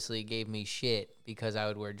continuously gave me shit because I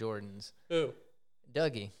would wear Jordans. Who?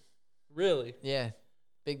 Dougie. Really? Yeah.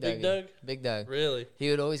 Big Big Dougie. Doug? Big Doug. Really? He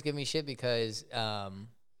would always give me shit because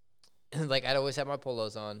like I'd always have my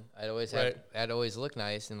polos on. I'd always look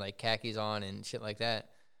nice and like khakis on and shit like that.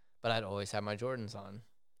 But I'd always have my Jordans on.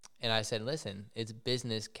 And I said, listen, it's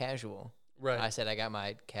business casual. Right. I said I got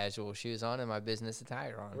my casual shoes on and my business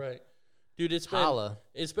attire on. Right. Dude, it's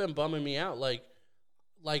been bumming me out. Like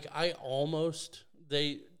I almost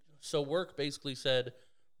so work basically said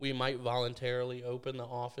we might voluntarily open the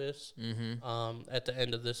office at the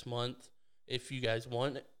end of this month if you guys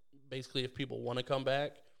want. Basically, if people want to come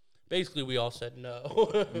back. Basically, we all said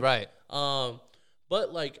no. Right.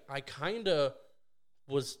 But like I kind of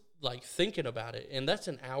was like thinking about it, and that's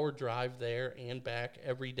an hour drive there and back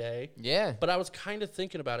every day. Yeah. But I was kind of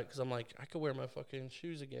thinking about it because I'm like, I could wear my fucking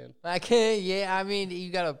shoes again. I can't. Yeah. I mean,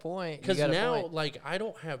 you got a point. Because now, like, I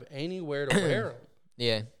don't have anywhere to wear them.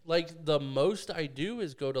 Yeah. Like the most I do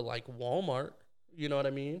is go to like Walmart. You know what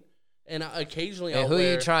I mean? And occasionally, And who are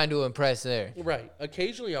you trying to impress there? Right.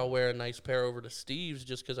 Occasionally, I'll wear a nice pair over to Steve's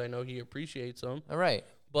just because I know he appreciates them. All right.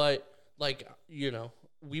 But like, you know,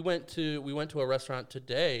 we went to a restaurant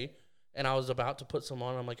today, and I was about to put some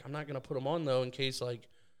on. I'm like, I'm not gonna put them on though in case like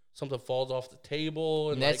something falls off the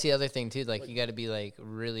table. And that's the other thing too. Like you got to be like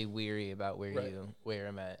really weary about where you wear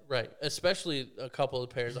them at. Right. Especially a couple of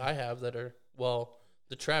pairs I have that are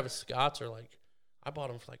the Travis Scotts are like. I bought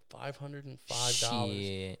them for like $505.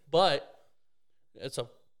 Shit. But it's a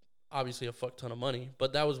obviously a fuck ton of money,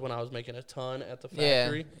 but that was when I was making a ton at the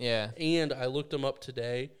factory. Yeah. And I looked them up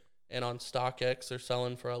today, and on StockX, they're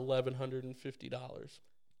selling for $1,150.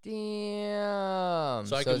 Damn.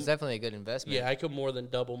 So it's definitely a good investment. Yeah, I could more than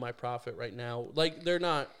double my profit right now. Like, they're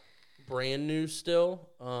not brand new still,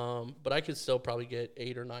 but I could still probably get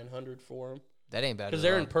 $800 or $900 for them. That ain't bad. Because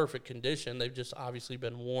they're in perfect condition. They've just obviously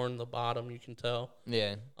been worn, the bottom, you can tell.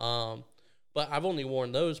 Yeah. But I've only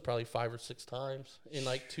worn those probably 5 or 6 times in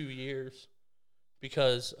like 2 years.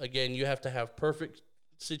 Because, again, you have to have perfect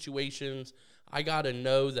situations. I got to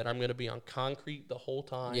know that I'm going to be on concrete the whole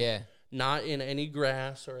time. Yeah. Not in any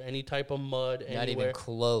grass or any type of mud anywhere. Not even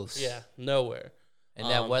close. Yeah, nowhere. And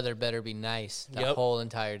that weather better be nice the whole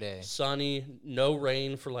entire day. Sunny, no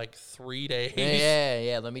rain for like 3 days.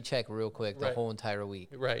 Yeah. Let me check real quick the whole entire week.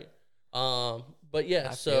 Right. But yeah,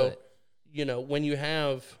 so, you know, when you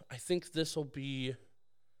have, I think this will be,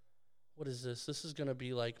 what is this? This is going to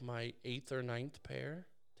be like my 8th or 9th pair.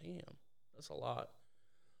 Damn, that's a lot.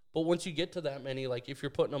 But once you get to that many, like if you're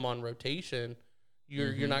putting them on rotation,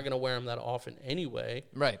 you're not going to wear them that often anyway.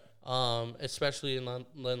 Right. Especially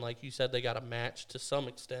when, like you said, they got to match to some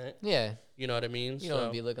extent. Yeah. You know what I mean? You don't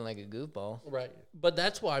want to be looking like a goofball. Right. But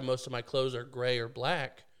that's why most of my clothes are gray or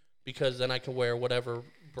black, because then I can wear whatever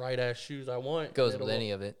bright-ass shoes I want. Goes with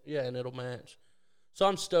any of it. Yeah, and it'll match. So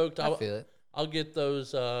I'm stoked. I feel it. I'll get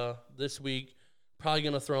those this week. Probably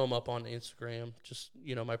going to throw them up on Instagram, just,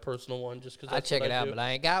 you know, my personal one, just because I check it out, but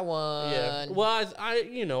I ain't got one. Yeah. Well,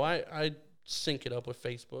 I sync it up with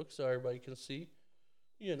Facebook so everybody can see.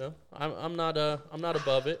 You know, I'm not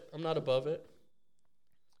above it. I'm not above it.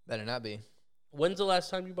 Better not be. When's the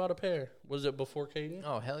last time you bought a pair? Was it before Caden?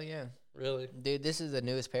 Oh, hell yeah. Really? Dude, this is the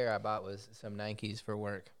newest pair I bought, was some Nikes for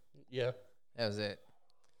work. Yeah. That was it.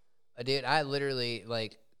 Dude, I literally,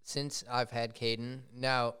 like, since I've had Caden,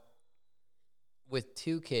 now with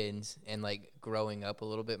 2 kids and, like, growing up a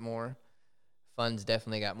little bit more, funds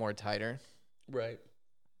definitely got more tighter. Right.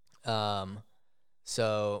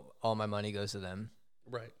 So all my money goes to them.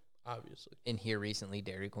 Right, obviously. In here recently,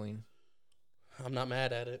 Dairy Queen. I'm not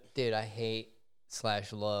mad at it. Dude, I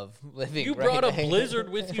hate/love living. You brought a Blizzard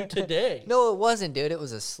with you today. No, it wasn't, dude. It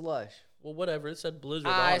was a slush. Well, whatever. It said Blizzard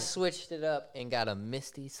I on. switched it up and got a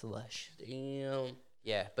Misty slush. Damn.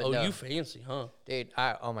 Yeah, but oh, no. you fancy, huh? Dude,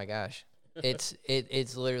 oh my gosh.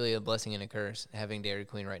 It's literally a blessing and a curse having Dairy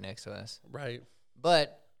Queen right next to us. Right.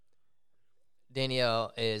 But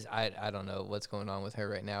Danielle is, I don't know what's going on with her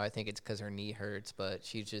right now. I think it's because her knee hurts, but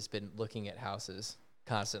she's just been looking at houses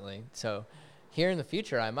constantly. So here in the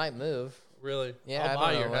future, I might move. Really? Yeah, I'll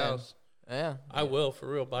buy your house. Yeah. I will, for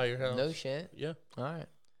real, buy your house. No shit. Yeah. All right.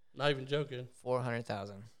 Not even joking.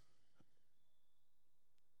 $400,000.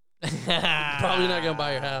 Probably not going to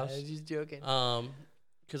buy your house. Just joking.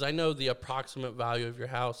 Because I know the approximate value of your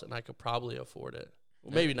house, and I could probably afford it.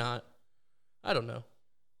 Well, maybe not. I don't know.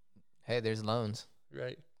 Hey, there's loans.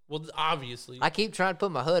 Right. Well, obviously. I keep trying to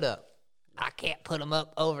put my hood up. I can't put them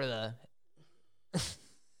up over the...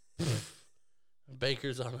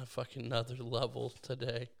 Baker's on a fucking another level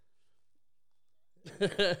today.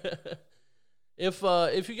 If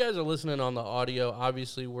you guys are listening on the audio,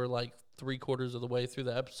 obviously we're like 3/4 of the way through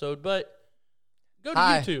the episode, but go to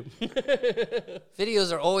YouTube.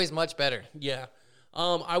 Videos are always much better. Yeah.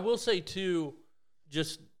 I will say too,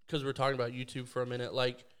 just because we're talking about YouTube for a minute,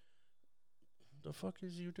 like, the fuck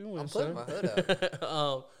is you doing? I'm putting my hood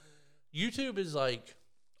up. YouTube is like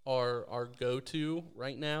our go-to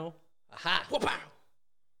right now. Aha! Whoop-pow!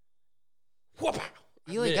 Whoop-pow!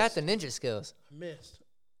 You ain't got the ninja skills. I missed.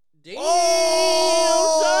 Damn,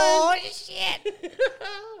 oh, son. Shit!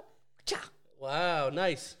 Wow,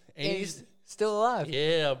 nice. And he's still alive.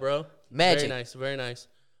 Yeah, bro. Magic. Very nice, very nice.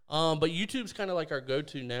 But YouTube's kind of like our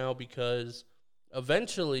go-to now because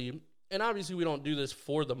eventually, and obviously we don't do this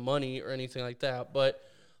for the money or anything like that, but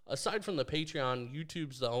aside from the Patreon,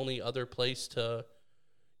 YouTube's the only other place to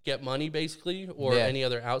get money, basically, or any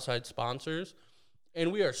other outside sponsors.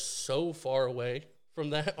 And we are so far away from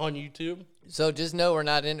that on YouTube. So just know we're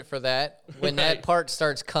not in it for that. When that part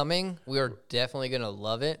starts coming, we are definitely going to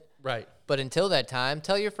love it. Right. But until that time,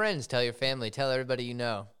 tell your friends, tell your family, tell everybody you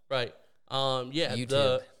know. Right. Yeah.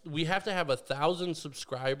 YouTube. We have to have 1,000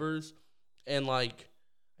 subscribers, and like,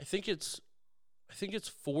 I think it's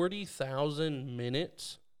 40,000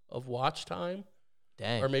 minutes of watch time.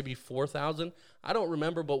 Dang. Or maybe 4,000. I don't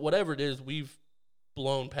remember, but whatever it is, we've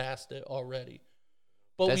blown past it already.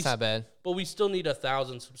 But that's not bad. But we still need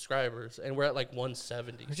 1,000 subscribers, and we're at like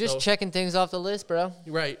 170. We're just checking things off the list, bro.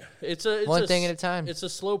 Right. It's one thing at a time. It's a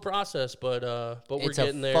slow process, but we're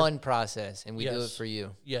getting there. It's a fun process, and we do it for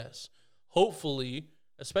you. Yes. Hopefully,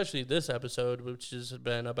 especially this episode, which has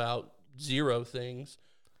been about zero things.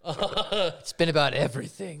 It's been about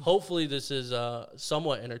everything. Hopefully this is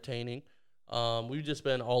somewhat entertaining. We've just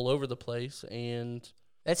been all over the place, and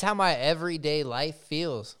that's how my everyday life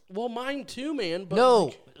feels. well, mine too, man. But No,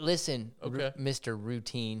 like, listen, Okay. Mr.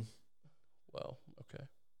 Routine. well, okay.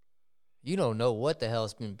 You don't know what the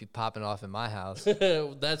hell's been popping off in my house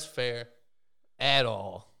That's fair. at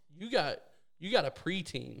all. You got a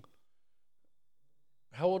preteen.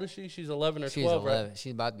 How old is she? She's 11 or She's 12, 11.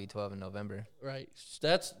 She's about to be 12 in November. right?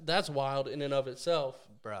 Right. That's wild in and of itself.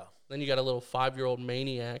 Bro. Then you got a little 5-year-old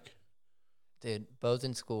maniac. Dude, both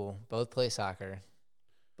in school, both play soccer.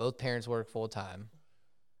 Both parents work full time.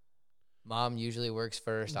 Mom usually works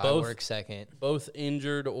first. I Both- work second. Both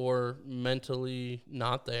injured or mentally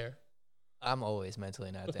not there. I'm always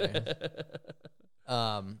mentally not there.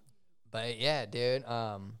 But yeah, dude.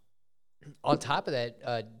 On top of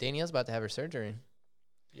that, Danielle's about to have her surgery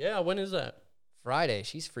Yeah, when is that? Friday.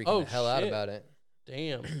 She's freaking Oh, the hell out shit. about it.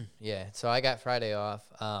 Damn. Yeah, so I got Friday off.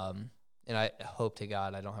 And I hope to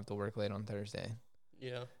God I don't have to work late on Thursday.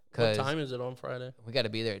 Yeah. What 'Cause time is it on Friday? we got to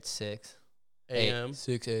be there at 6 A.M.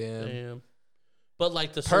 6 a.m. A.m. But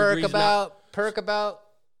like the Perk surgery's about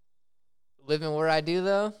living where I do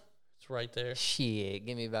though. it's right there. Shit,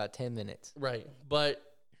 give me about 10 minutes. Right. But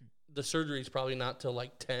the surgery's probably not till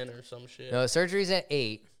like 10 or some shit. No, surgery's at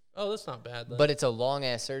 8, Oh, that's not bad then. but it's a long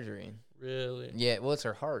ass surgery. really? Yeah, well, it's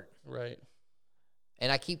her heart. Right.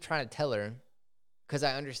 And I keep trying to tell her, because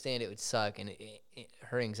I understand it would suck and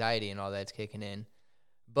her anxiety and all that's kicking in.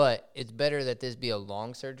 But it's better that this be a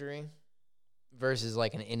long surgery versus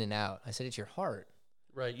like an in and out. I said, it's your heart.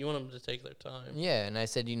 Right. You want them to take their time. Yeah, and I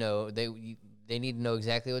said, they need to know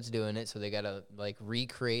exactly what's doing it, so they got to like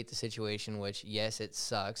recreate the situation, which, yes, it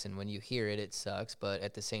sucks. And when you hear it, it sucks. But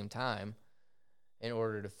at the same time, in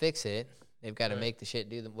order to fix it, they've got to Right. make the shit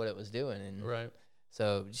do what it was doing. And Right.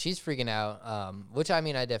 so she's freaking out, which I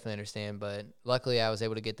mean, I definitely understand, but luckily I was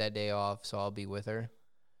able to get that day off, so I'll be with her.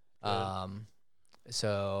 Good.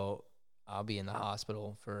 So I'll be in the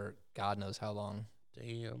hospital for God knows how long.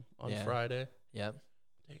 Damn. On Yeah. Friday. Yep.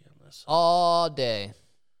 Damn. That's. All day.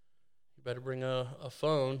 You better bring a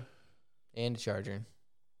phone. And a charger.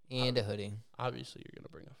 And a hoodie. Obviously, you're gonna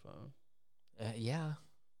bring a phone. Yeah.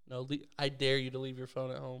 No, I dare you to leave your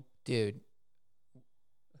phone at home. Dude,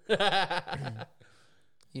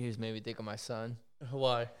 you just made me think of my son.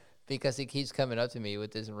 Why? Because he keeps coming up to me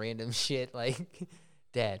with this random shit like,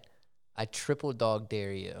 Dad, I triple dog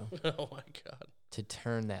dare you Oh my god. to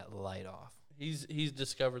turn that light off. He's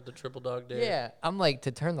discovered the triple dog dare. Yeah. I'm like,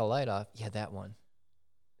 to turn the light off? Yeah, that one.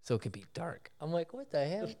 So it could be dark. I'm like, what the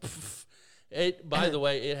hell? It. By the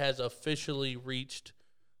way, it has officially reached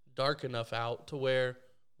dark enough out to where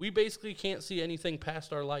we basically can't see anything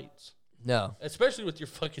past our lights. No. Especially with your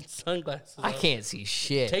fucking sunglasses. I on. can't see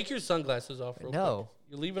shit. Take your sunglasses off real No. quick.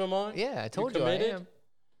 You're leaving them on? Yeah, I told you I committed? am.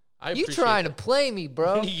 I You appreciate trying to that. play me,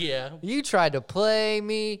 bro. Yeah. You tried to play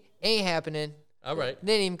me. Ain't happening. All right.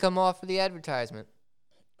 Didn't even come off for the advertisement.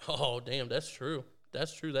 Oh, damn. That's true.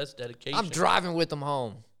 That's true. That's dedication. I'm driving with them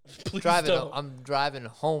home. Please Driving. don't. I'm driving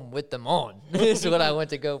home with them on. This is what I went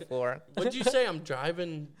to go for. What'd you say? I'm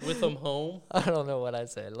driving with them home? I don't know what I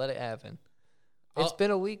said. Let it happen. It's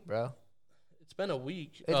been a week, bro. It's been a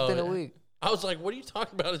week. It's been a week. I was like, what are you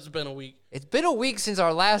talking about? It's been a week. It's been a week since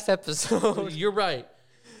our last episode. You're right.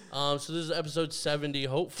 So this is episode 70.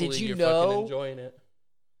 Hopefully Did you you're know- fucking enjoying it.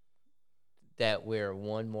 That we're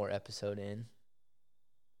one more episode in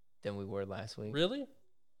than we were last week. Really?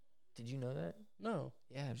 Did you know that? No.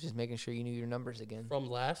 Yeah, I was just making sure you knew your numbers again. From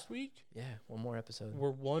last week? Yeah, one more episode.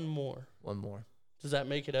 We're one more. One more. Does that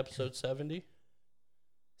make it episode 70?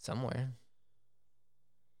 Somewhere.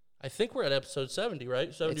 I think we're at episode 70,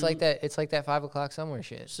 right? 70, It's like that. It's like that 5 o'clock somewhere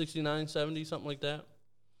shit. 69, 70, something like that.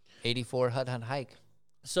 84 Hut Hike.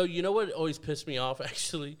 So you know what always pissed me off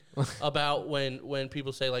actually about when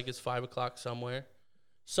people say like it's 5 o'clock somewhere.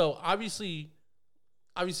 So obviously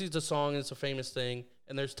it's a song and it's a famous thing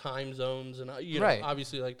and there's time zones and you know, Right.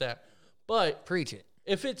 obviously like that. But Preach it.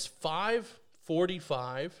 if it's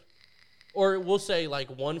 5:45, or we'll say like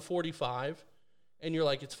 1:45, and you're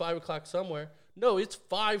like it's 5 o'clock somewhere. No, it's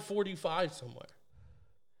 5:45 somewhere.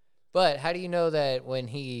 But how do you know that when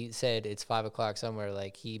he said it's 5 o'clock somewhere,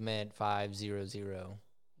 like he meant 5:00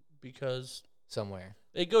 Because somewhere?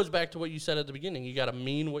 it goes back to what you said at the beginning. You got to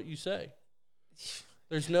mean what you say.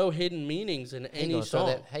 There's no hidden meanings in any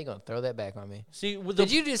song. How you gonna throw that back on me? See, with the,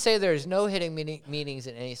 Did you just say there's no hidden meanings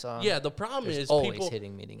in any song? yeah, the problem There's is always people.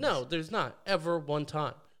 hidden meanings. No, there's not ever one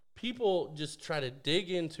time. People just try to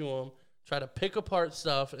dig into them, try to pick apart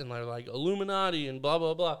stuff, and they're like Illuminati and blah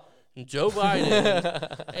blah blah. Joe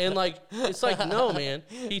Biden. And like, it's like, no, man.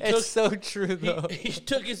 It's so true, though. He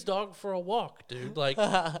took his dog for a walk, dude. Like,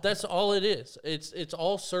 that's all it is. It's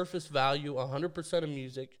all surface value, 100% of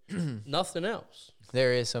music, nothing else.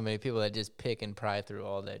 There is so many people that just pick and pry through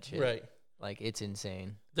all that shit. Right. Like, it's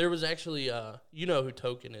insane. There was actually, you know who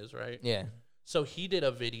Token is, right? Yeah. So he did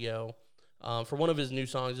a video for one of his new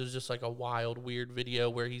songs. It was just like a wild, weird video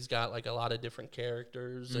where he's got like a lot of different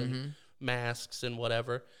characters and masks and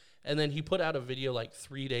whatever. And then he put out a video like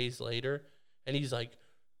 3 days later, and he's like,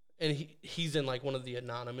 and he's in like one of the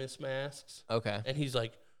anonymous masks. Okay. And he's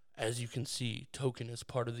like, as you can see, Token is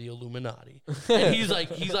part of the Illuminati. And he's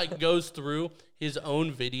like goes through his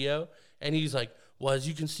own video, and he's like, well, as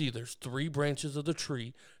you can see, there's 3 branches of the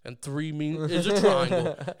tree, and 3 is a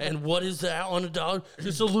triangle. And what is that on a dog?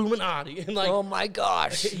 It's Illuminati. And like, oh my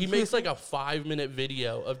gosh. he makes like a 5-minute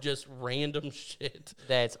video of just random shit.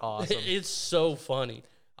 That's awesome. It's so funny.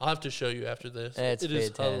 I'll have to show you after this. That's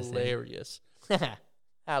fantastic. Is fantastic. Hilarious.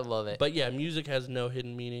 I love it. But yeah, music has no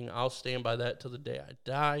hidden meaning. I'll stand by that till the day I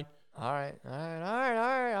die. All right.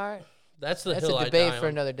 That's the That's hill a debate I die for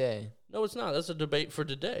on. another day. No, it's not. That's a debate for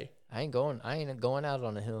today. I ain't going out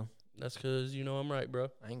on a hill. That's because you know I'm right, bro.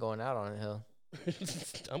 I ain't going out on a hill.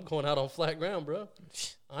 I'm going out on flat ground, bro.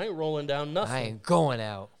 I ain't rolling down nothing. I ain't going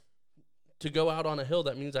out. To go out on a hill,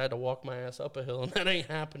 that means I had to walk my ass up a hill, and that ain't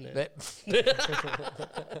happening.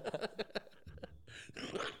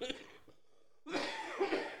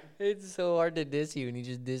 It's so hard to diss you, and you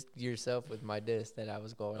just dissed yourself with my diss that I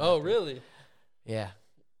was going. Oh, after. really? Yeah.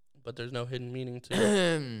 But there's no hidden meaning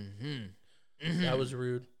to it. That was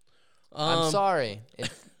rude. I'm sorry.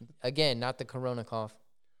 It's, again, not the corona cough.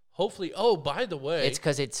 Hopefully. Oh, by the way. It's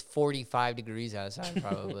because it's 45 degrees outside,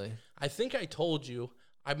 probably. I think I told you.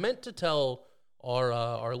 I meant to tell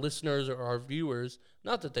our listeners or our viewers,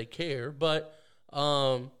 not that they care, but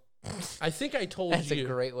I think I told That's you. That's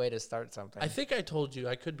a great way to start something. I think I told you.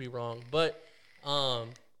 I could be wrong, but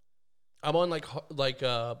I'm on like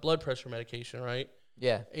blood pressure medication, right?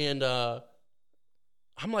 Yeah. And I'm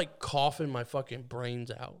like coughing my fucking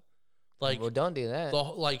brains out. Like, well, don't do that.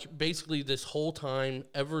 Like basically this whole time,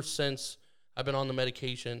 ever since I've been on the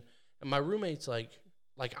medication, and my roommate's like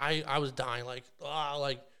I was dying, like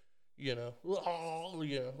you know,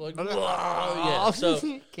 like yeah. So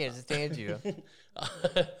can't stand you.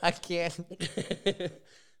 I can't.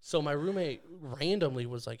 So my roommate randomly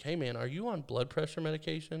was like, "Hey man, are you on blood pressure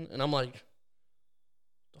medication?" And I'm like,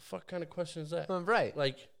 "The fuck kind of question is that?" Right.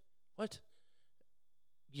 Like, what?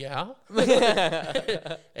 Yeah.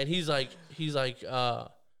 And he's like,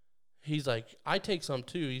 I take some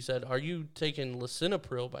too. He said, "Are you taking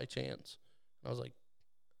lisinopril by chance?" And I was like,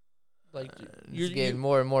 you're getting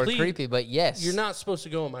more and more creepy, but yes. You're not supposed to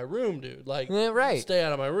go in my room, dude. Like, right. Stay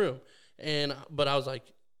out of my room. But I was like,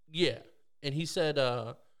 yeah. And he said,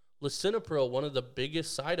 lisinopril, one of the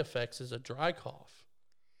biggest side effects is a dry cough.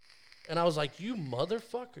 And I was like, you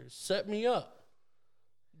motherfuckers, set me up.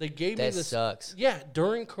 They gave me this. That sucks. Yeah,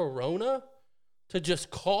 during Corona, to just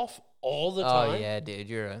cough all the time. Oh, yeah,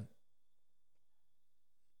 dude,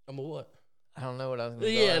 I'm a what? I don't know what I was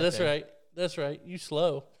going to Yeah, that's right. That's right. You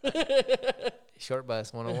slow. Short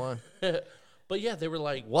bus 101. But yeah, they were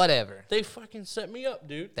like, whatever. They fucking set me up,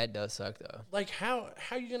 dude. That does suck, though. Like, how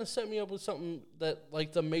are you going to set me up with something that,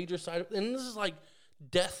 like, the major side of, and this is like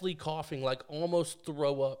deathly coughing, like almost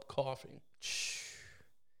throw up coughing.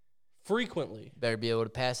 Frequently. Better be able to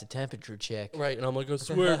pass a temperature check. Right, and I'm like, I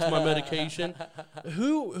swear it's my medication.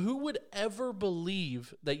 Who would ever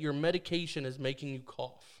believe that your medication is making you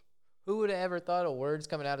cough? Who would have ever thought of words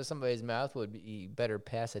coming out of somebody's mouth would be better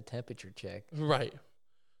pass a temperature check? Right.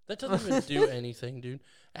 That doesn't even do anything, dude.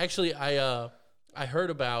 Actually, I heard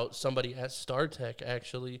about somebody at StarTech,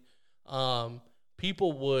 actually.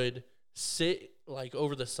 People would sit, like,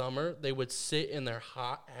 over the summer, they would sit in their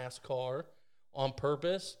hot-ass car on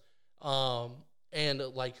purpose, and,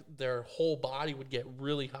 like, their whole body would get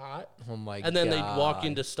really hot. Oh, my God. And then they'd walk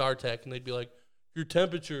into StarTech, and they'd be like, your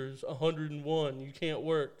temperature's 101. You can't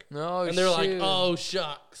work. No, and they're like, oh,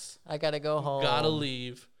 shucks. I got to go home. Gotta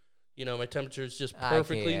leave. You know, my temperature is just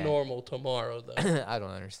perfectly normal tomorrow, though. I don't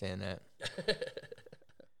understand that.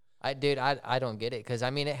 I don't get it. Because, I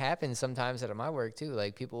mean, it happens sometimes at my work, too.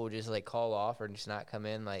 Like, people will just, like, call off or just not come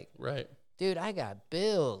in. Like, right. Dude, I got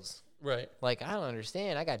bills. Right. Like, I don't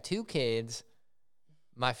understand. I got 2 kids.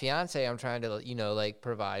 My fiance I'm trying to, you know, like,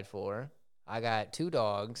 provide for. I got 2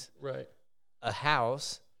 dogs. Right. A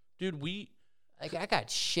house. Dude, I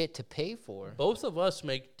got shit to pay for. Both of us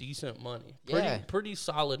make decent money. Pretty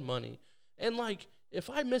solid money. And, like,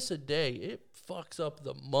 if I miss a day, it fucks up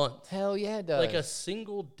the month. Hell yeah, it does. Like a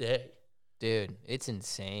single day. Dude, it's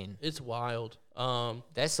insane. It's wild.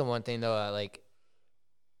 That's the one thing though.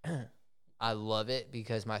 I love it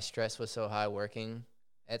because my stress was so high working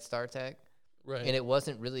at StarTech, right. and it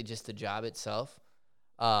wasn't really just the job itself.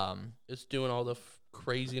 It's doing all the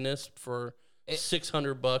craziness for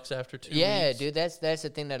 $600 after 2 weeks. Yeah, dude, that's the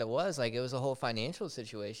thing that it was. Like, it was a whole financial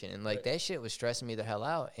situation, and like that shit was stressing me the hell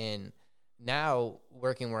out. And now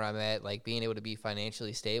working where I'm at, like being able to be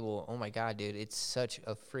financially stable, oh my God, dude, it's such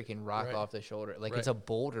a freaking rock off the shoulder. Like it's a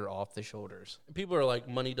boulder off the shoulders. People are like,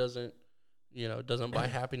 money doesn't buy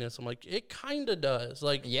happiness. I'm like, it kind of does.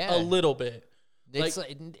 Like, a little bit. It's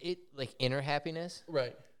like inner happiness.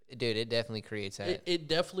 Right. Dude, it definitely creates that. It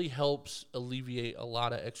definitely helps alleviate a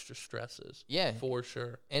lot of extra stresses. Yeah. For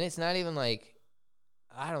sure. And it's not even like,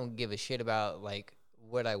 I don't give a shit about like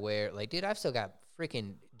what I wear. Like, dude, I've still got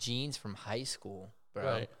freaking jeans from high school, bro.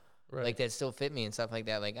 Right. Like, that still fit me and stuff like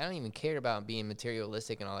that. Like, I don't even care about being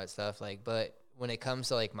materialistic and all that stuff. Like, but when it comes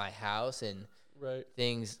to like my house and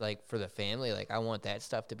things like for the family, like I want that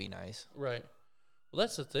stuff to be nice. Right. Well,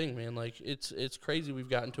 that's the thing, man. Like, it's crazy. We've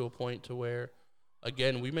gotten to a point to where,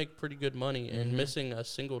 again, we make pretty good money, and missing a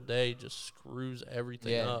single day just screws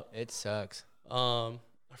everything up. It sucks. I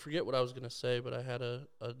forget what I was gonna say, but I had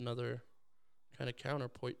another kind of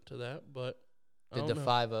counterpoint to that. But did the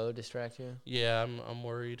 5-0 distract you? Yeah, I'm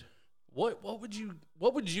worried. What would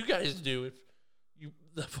you guys do if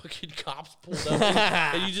the fucking cops pulled up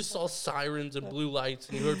and you just saw sirens and blue lights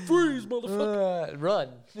and you heard freeze, motherfucker? Run.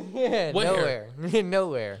 Yeah, nowhere.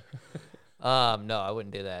 Nowhere. No, I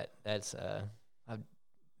wouldn't do that. That's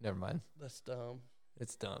never mind. That's dumb.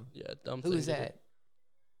 It's dumb. Yeah, dumb. Who is that?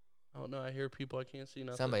 I don't know. I hear people. I can't see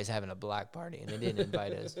nothing. Somebody's having a black party and they didn't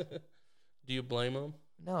invite us. Do you blame them?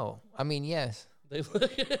 No. I mean, yes.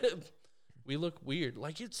 We look weird.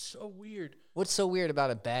 Like, it's so weird. What's so weird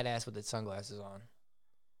about a badass with its sunglasses on?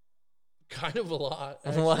 Kind of a lot.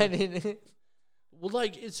 Why did it? Well,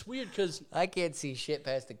 like, it's weird because I can't see shit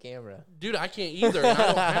past the camera. Dude, I can't either. And I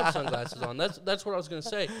don't have sunglasses on. That's what I was going to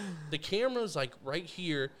say. The camera's, like, right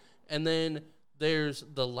here, and then there's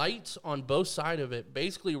the lights on both sides of it,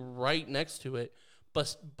 basically right next to it.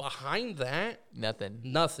 But behind that,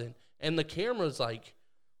 nothing. And the camera's, like,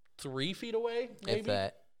 3 feet away, maybe? If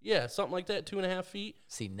that. Yeah, something like that, 2.5 feet.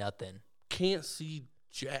 See nothing. Can't see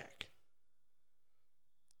jack.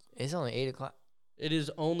 It's only 8 o'clock. It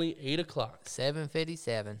is only 8 o'clock.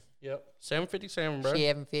 7:57. Yep. 7:57, bro.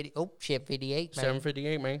 7:50. Oh, 7:58, man.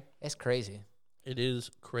 7:58, man. That's crazy. It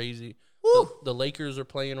is crazy. Woo! The Lakers are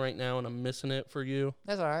playing right now, and I'm missing it for you.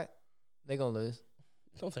 That's all right. They're going to lose.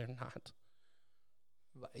 No, they're not.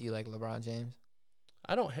 You like LeBron James?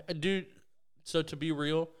 I don't. Dude, so to be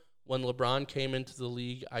real, when LeBron came into the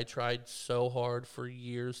league, I tried so hard for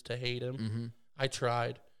years to hate him. Mm-hmm. I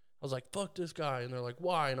tried. I was like, fuck this guy. And they're like,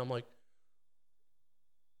 why? And I'm like,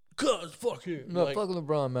 cuz fuck him. No, like, fuck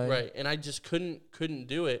LeBron, man. Right. And I just couldn't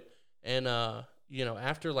do it. And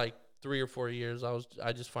after like 3 or 4 years,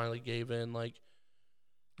 I just finally gave in. Like,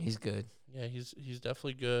 he's good. Yeah, he's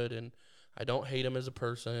definitely good, and I don't hate him as a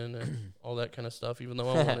person and all that kind of stuff, even though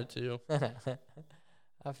I wanted to.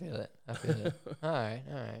 I feel it. All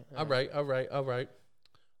right.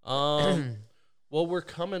 Well, we're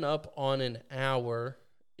coming up on an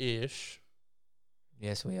hour-ish.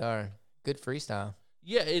 Yes, we are. Good freestyle.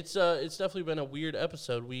 Yeah, it's definitely been a weird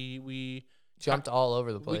episode. We jumped all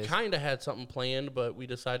over the place. We kind of had something planned, but we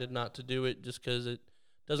decided not to do it just because it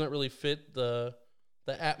doesn't really fit the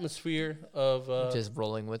atmosphere of just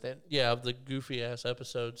rolling with it. Yeah, of the goofy ass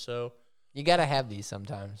episode. So you gotta have these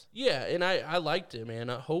sometimes. Yeah, and I liked it, man.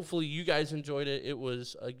 Hopefully you guys enjoyed it. It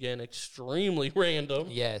was again extremely random.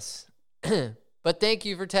 Yes, but thank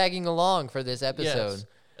you for tagging along for this episode. Yes,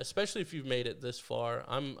 especially if you've made it this far.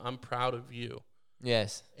 I'm proud of you.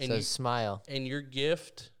 Yes, and so smile. And your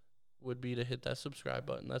gift would be to hit that subscribe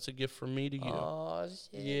button. That's a gift from me to you. Oh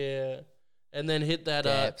shit! Yeah. And then hit that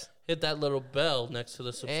little bell next to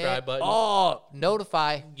the subscribe button. Oh,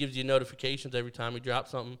 notify. Gives you notifications every time we drop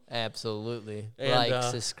something. Absolutely. And, like,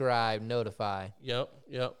 subscribe, notify. Yep.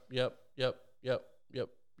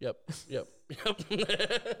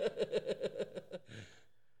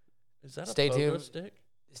 Is that Stay a pogo tuned.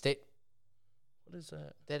 stick? What is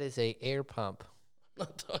that? That is a air pump. I'm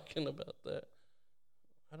not talking about that.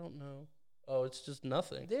 I don't know. Oh, it's just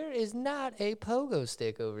nothing. There is not a pogo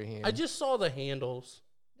stick over here. I just saw the handles.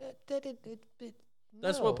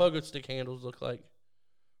 That's no. what pogo stick handles look like.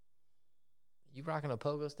 You rocking a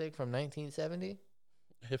pogo stick from 1970?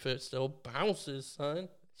 If it still bounces, son.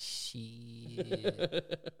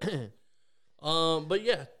 Shit. But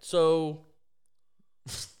yeah, so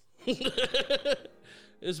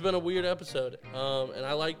It's been a weird episode, and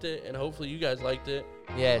I liked it, and hopefully you guys liked it.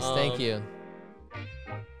 Yes, thank you.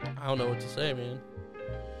 I don't know what to say, man.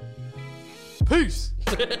 Peace.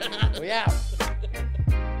 We out.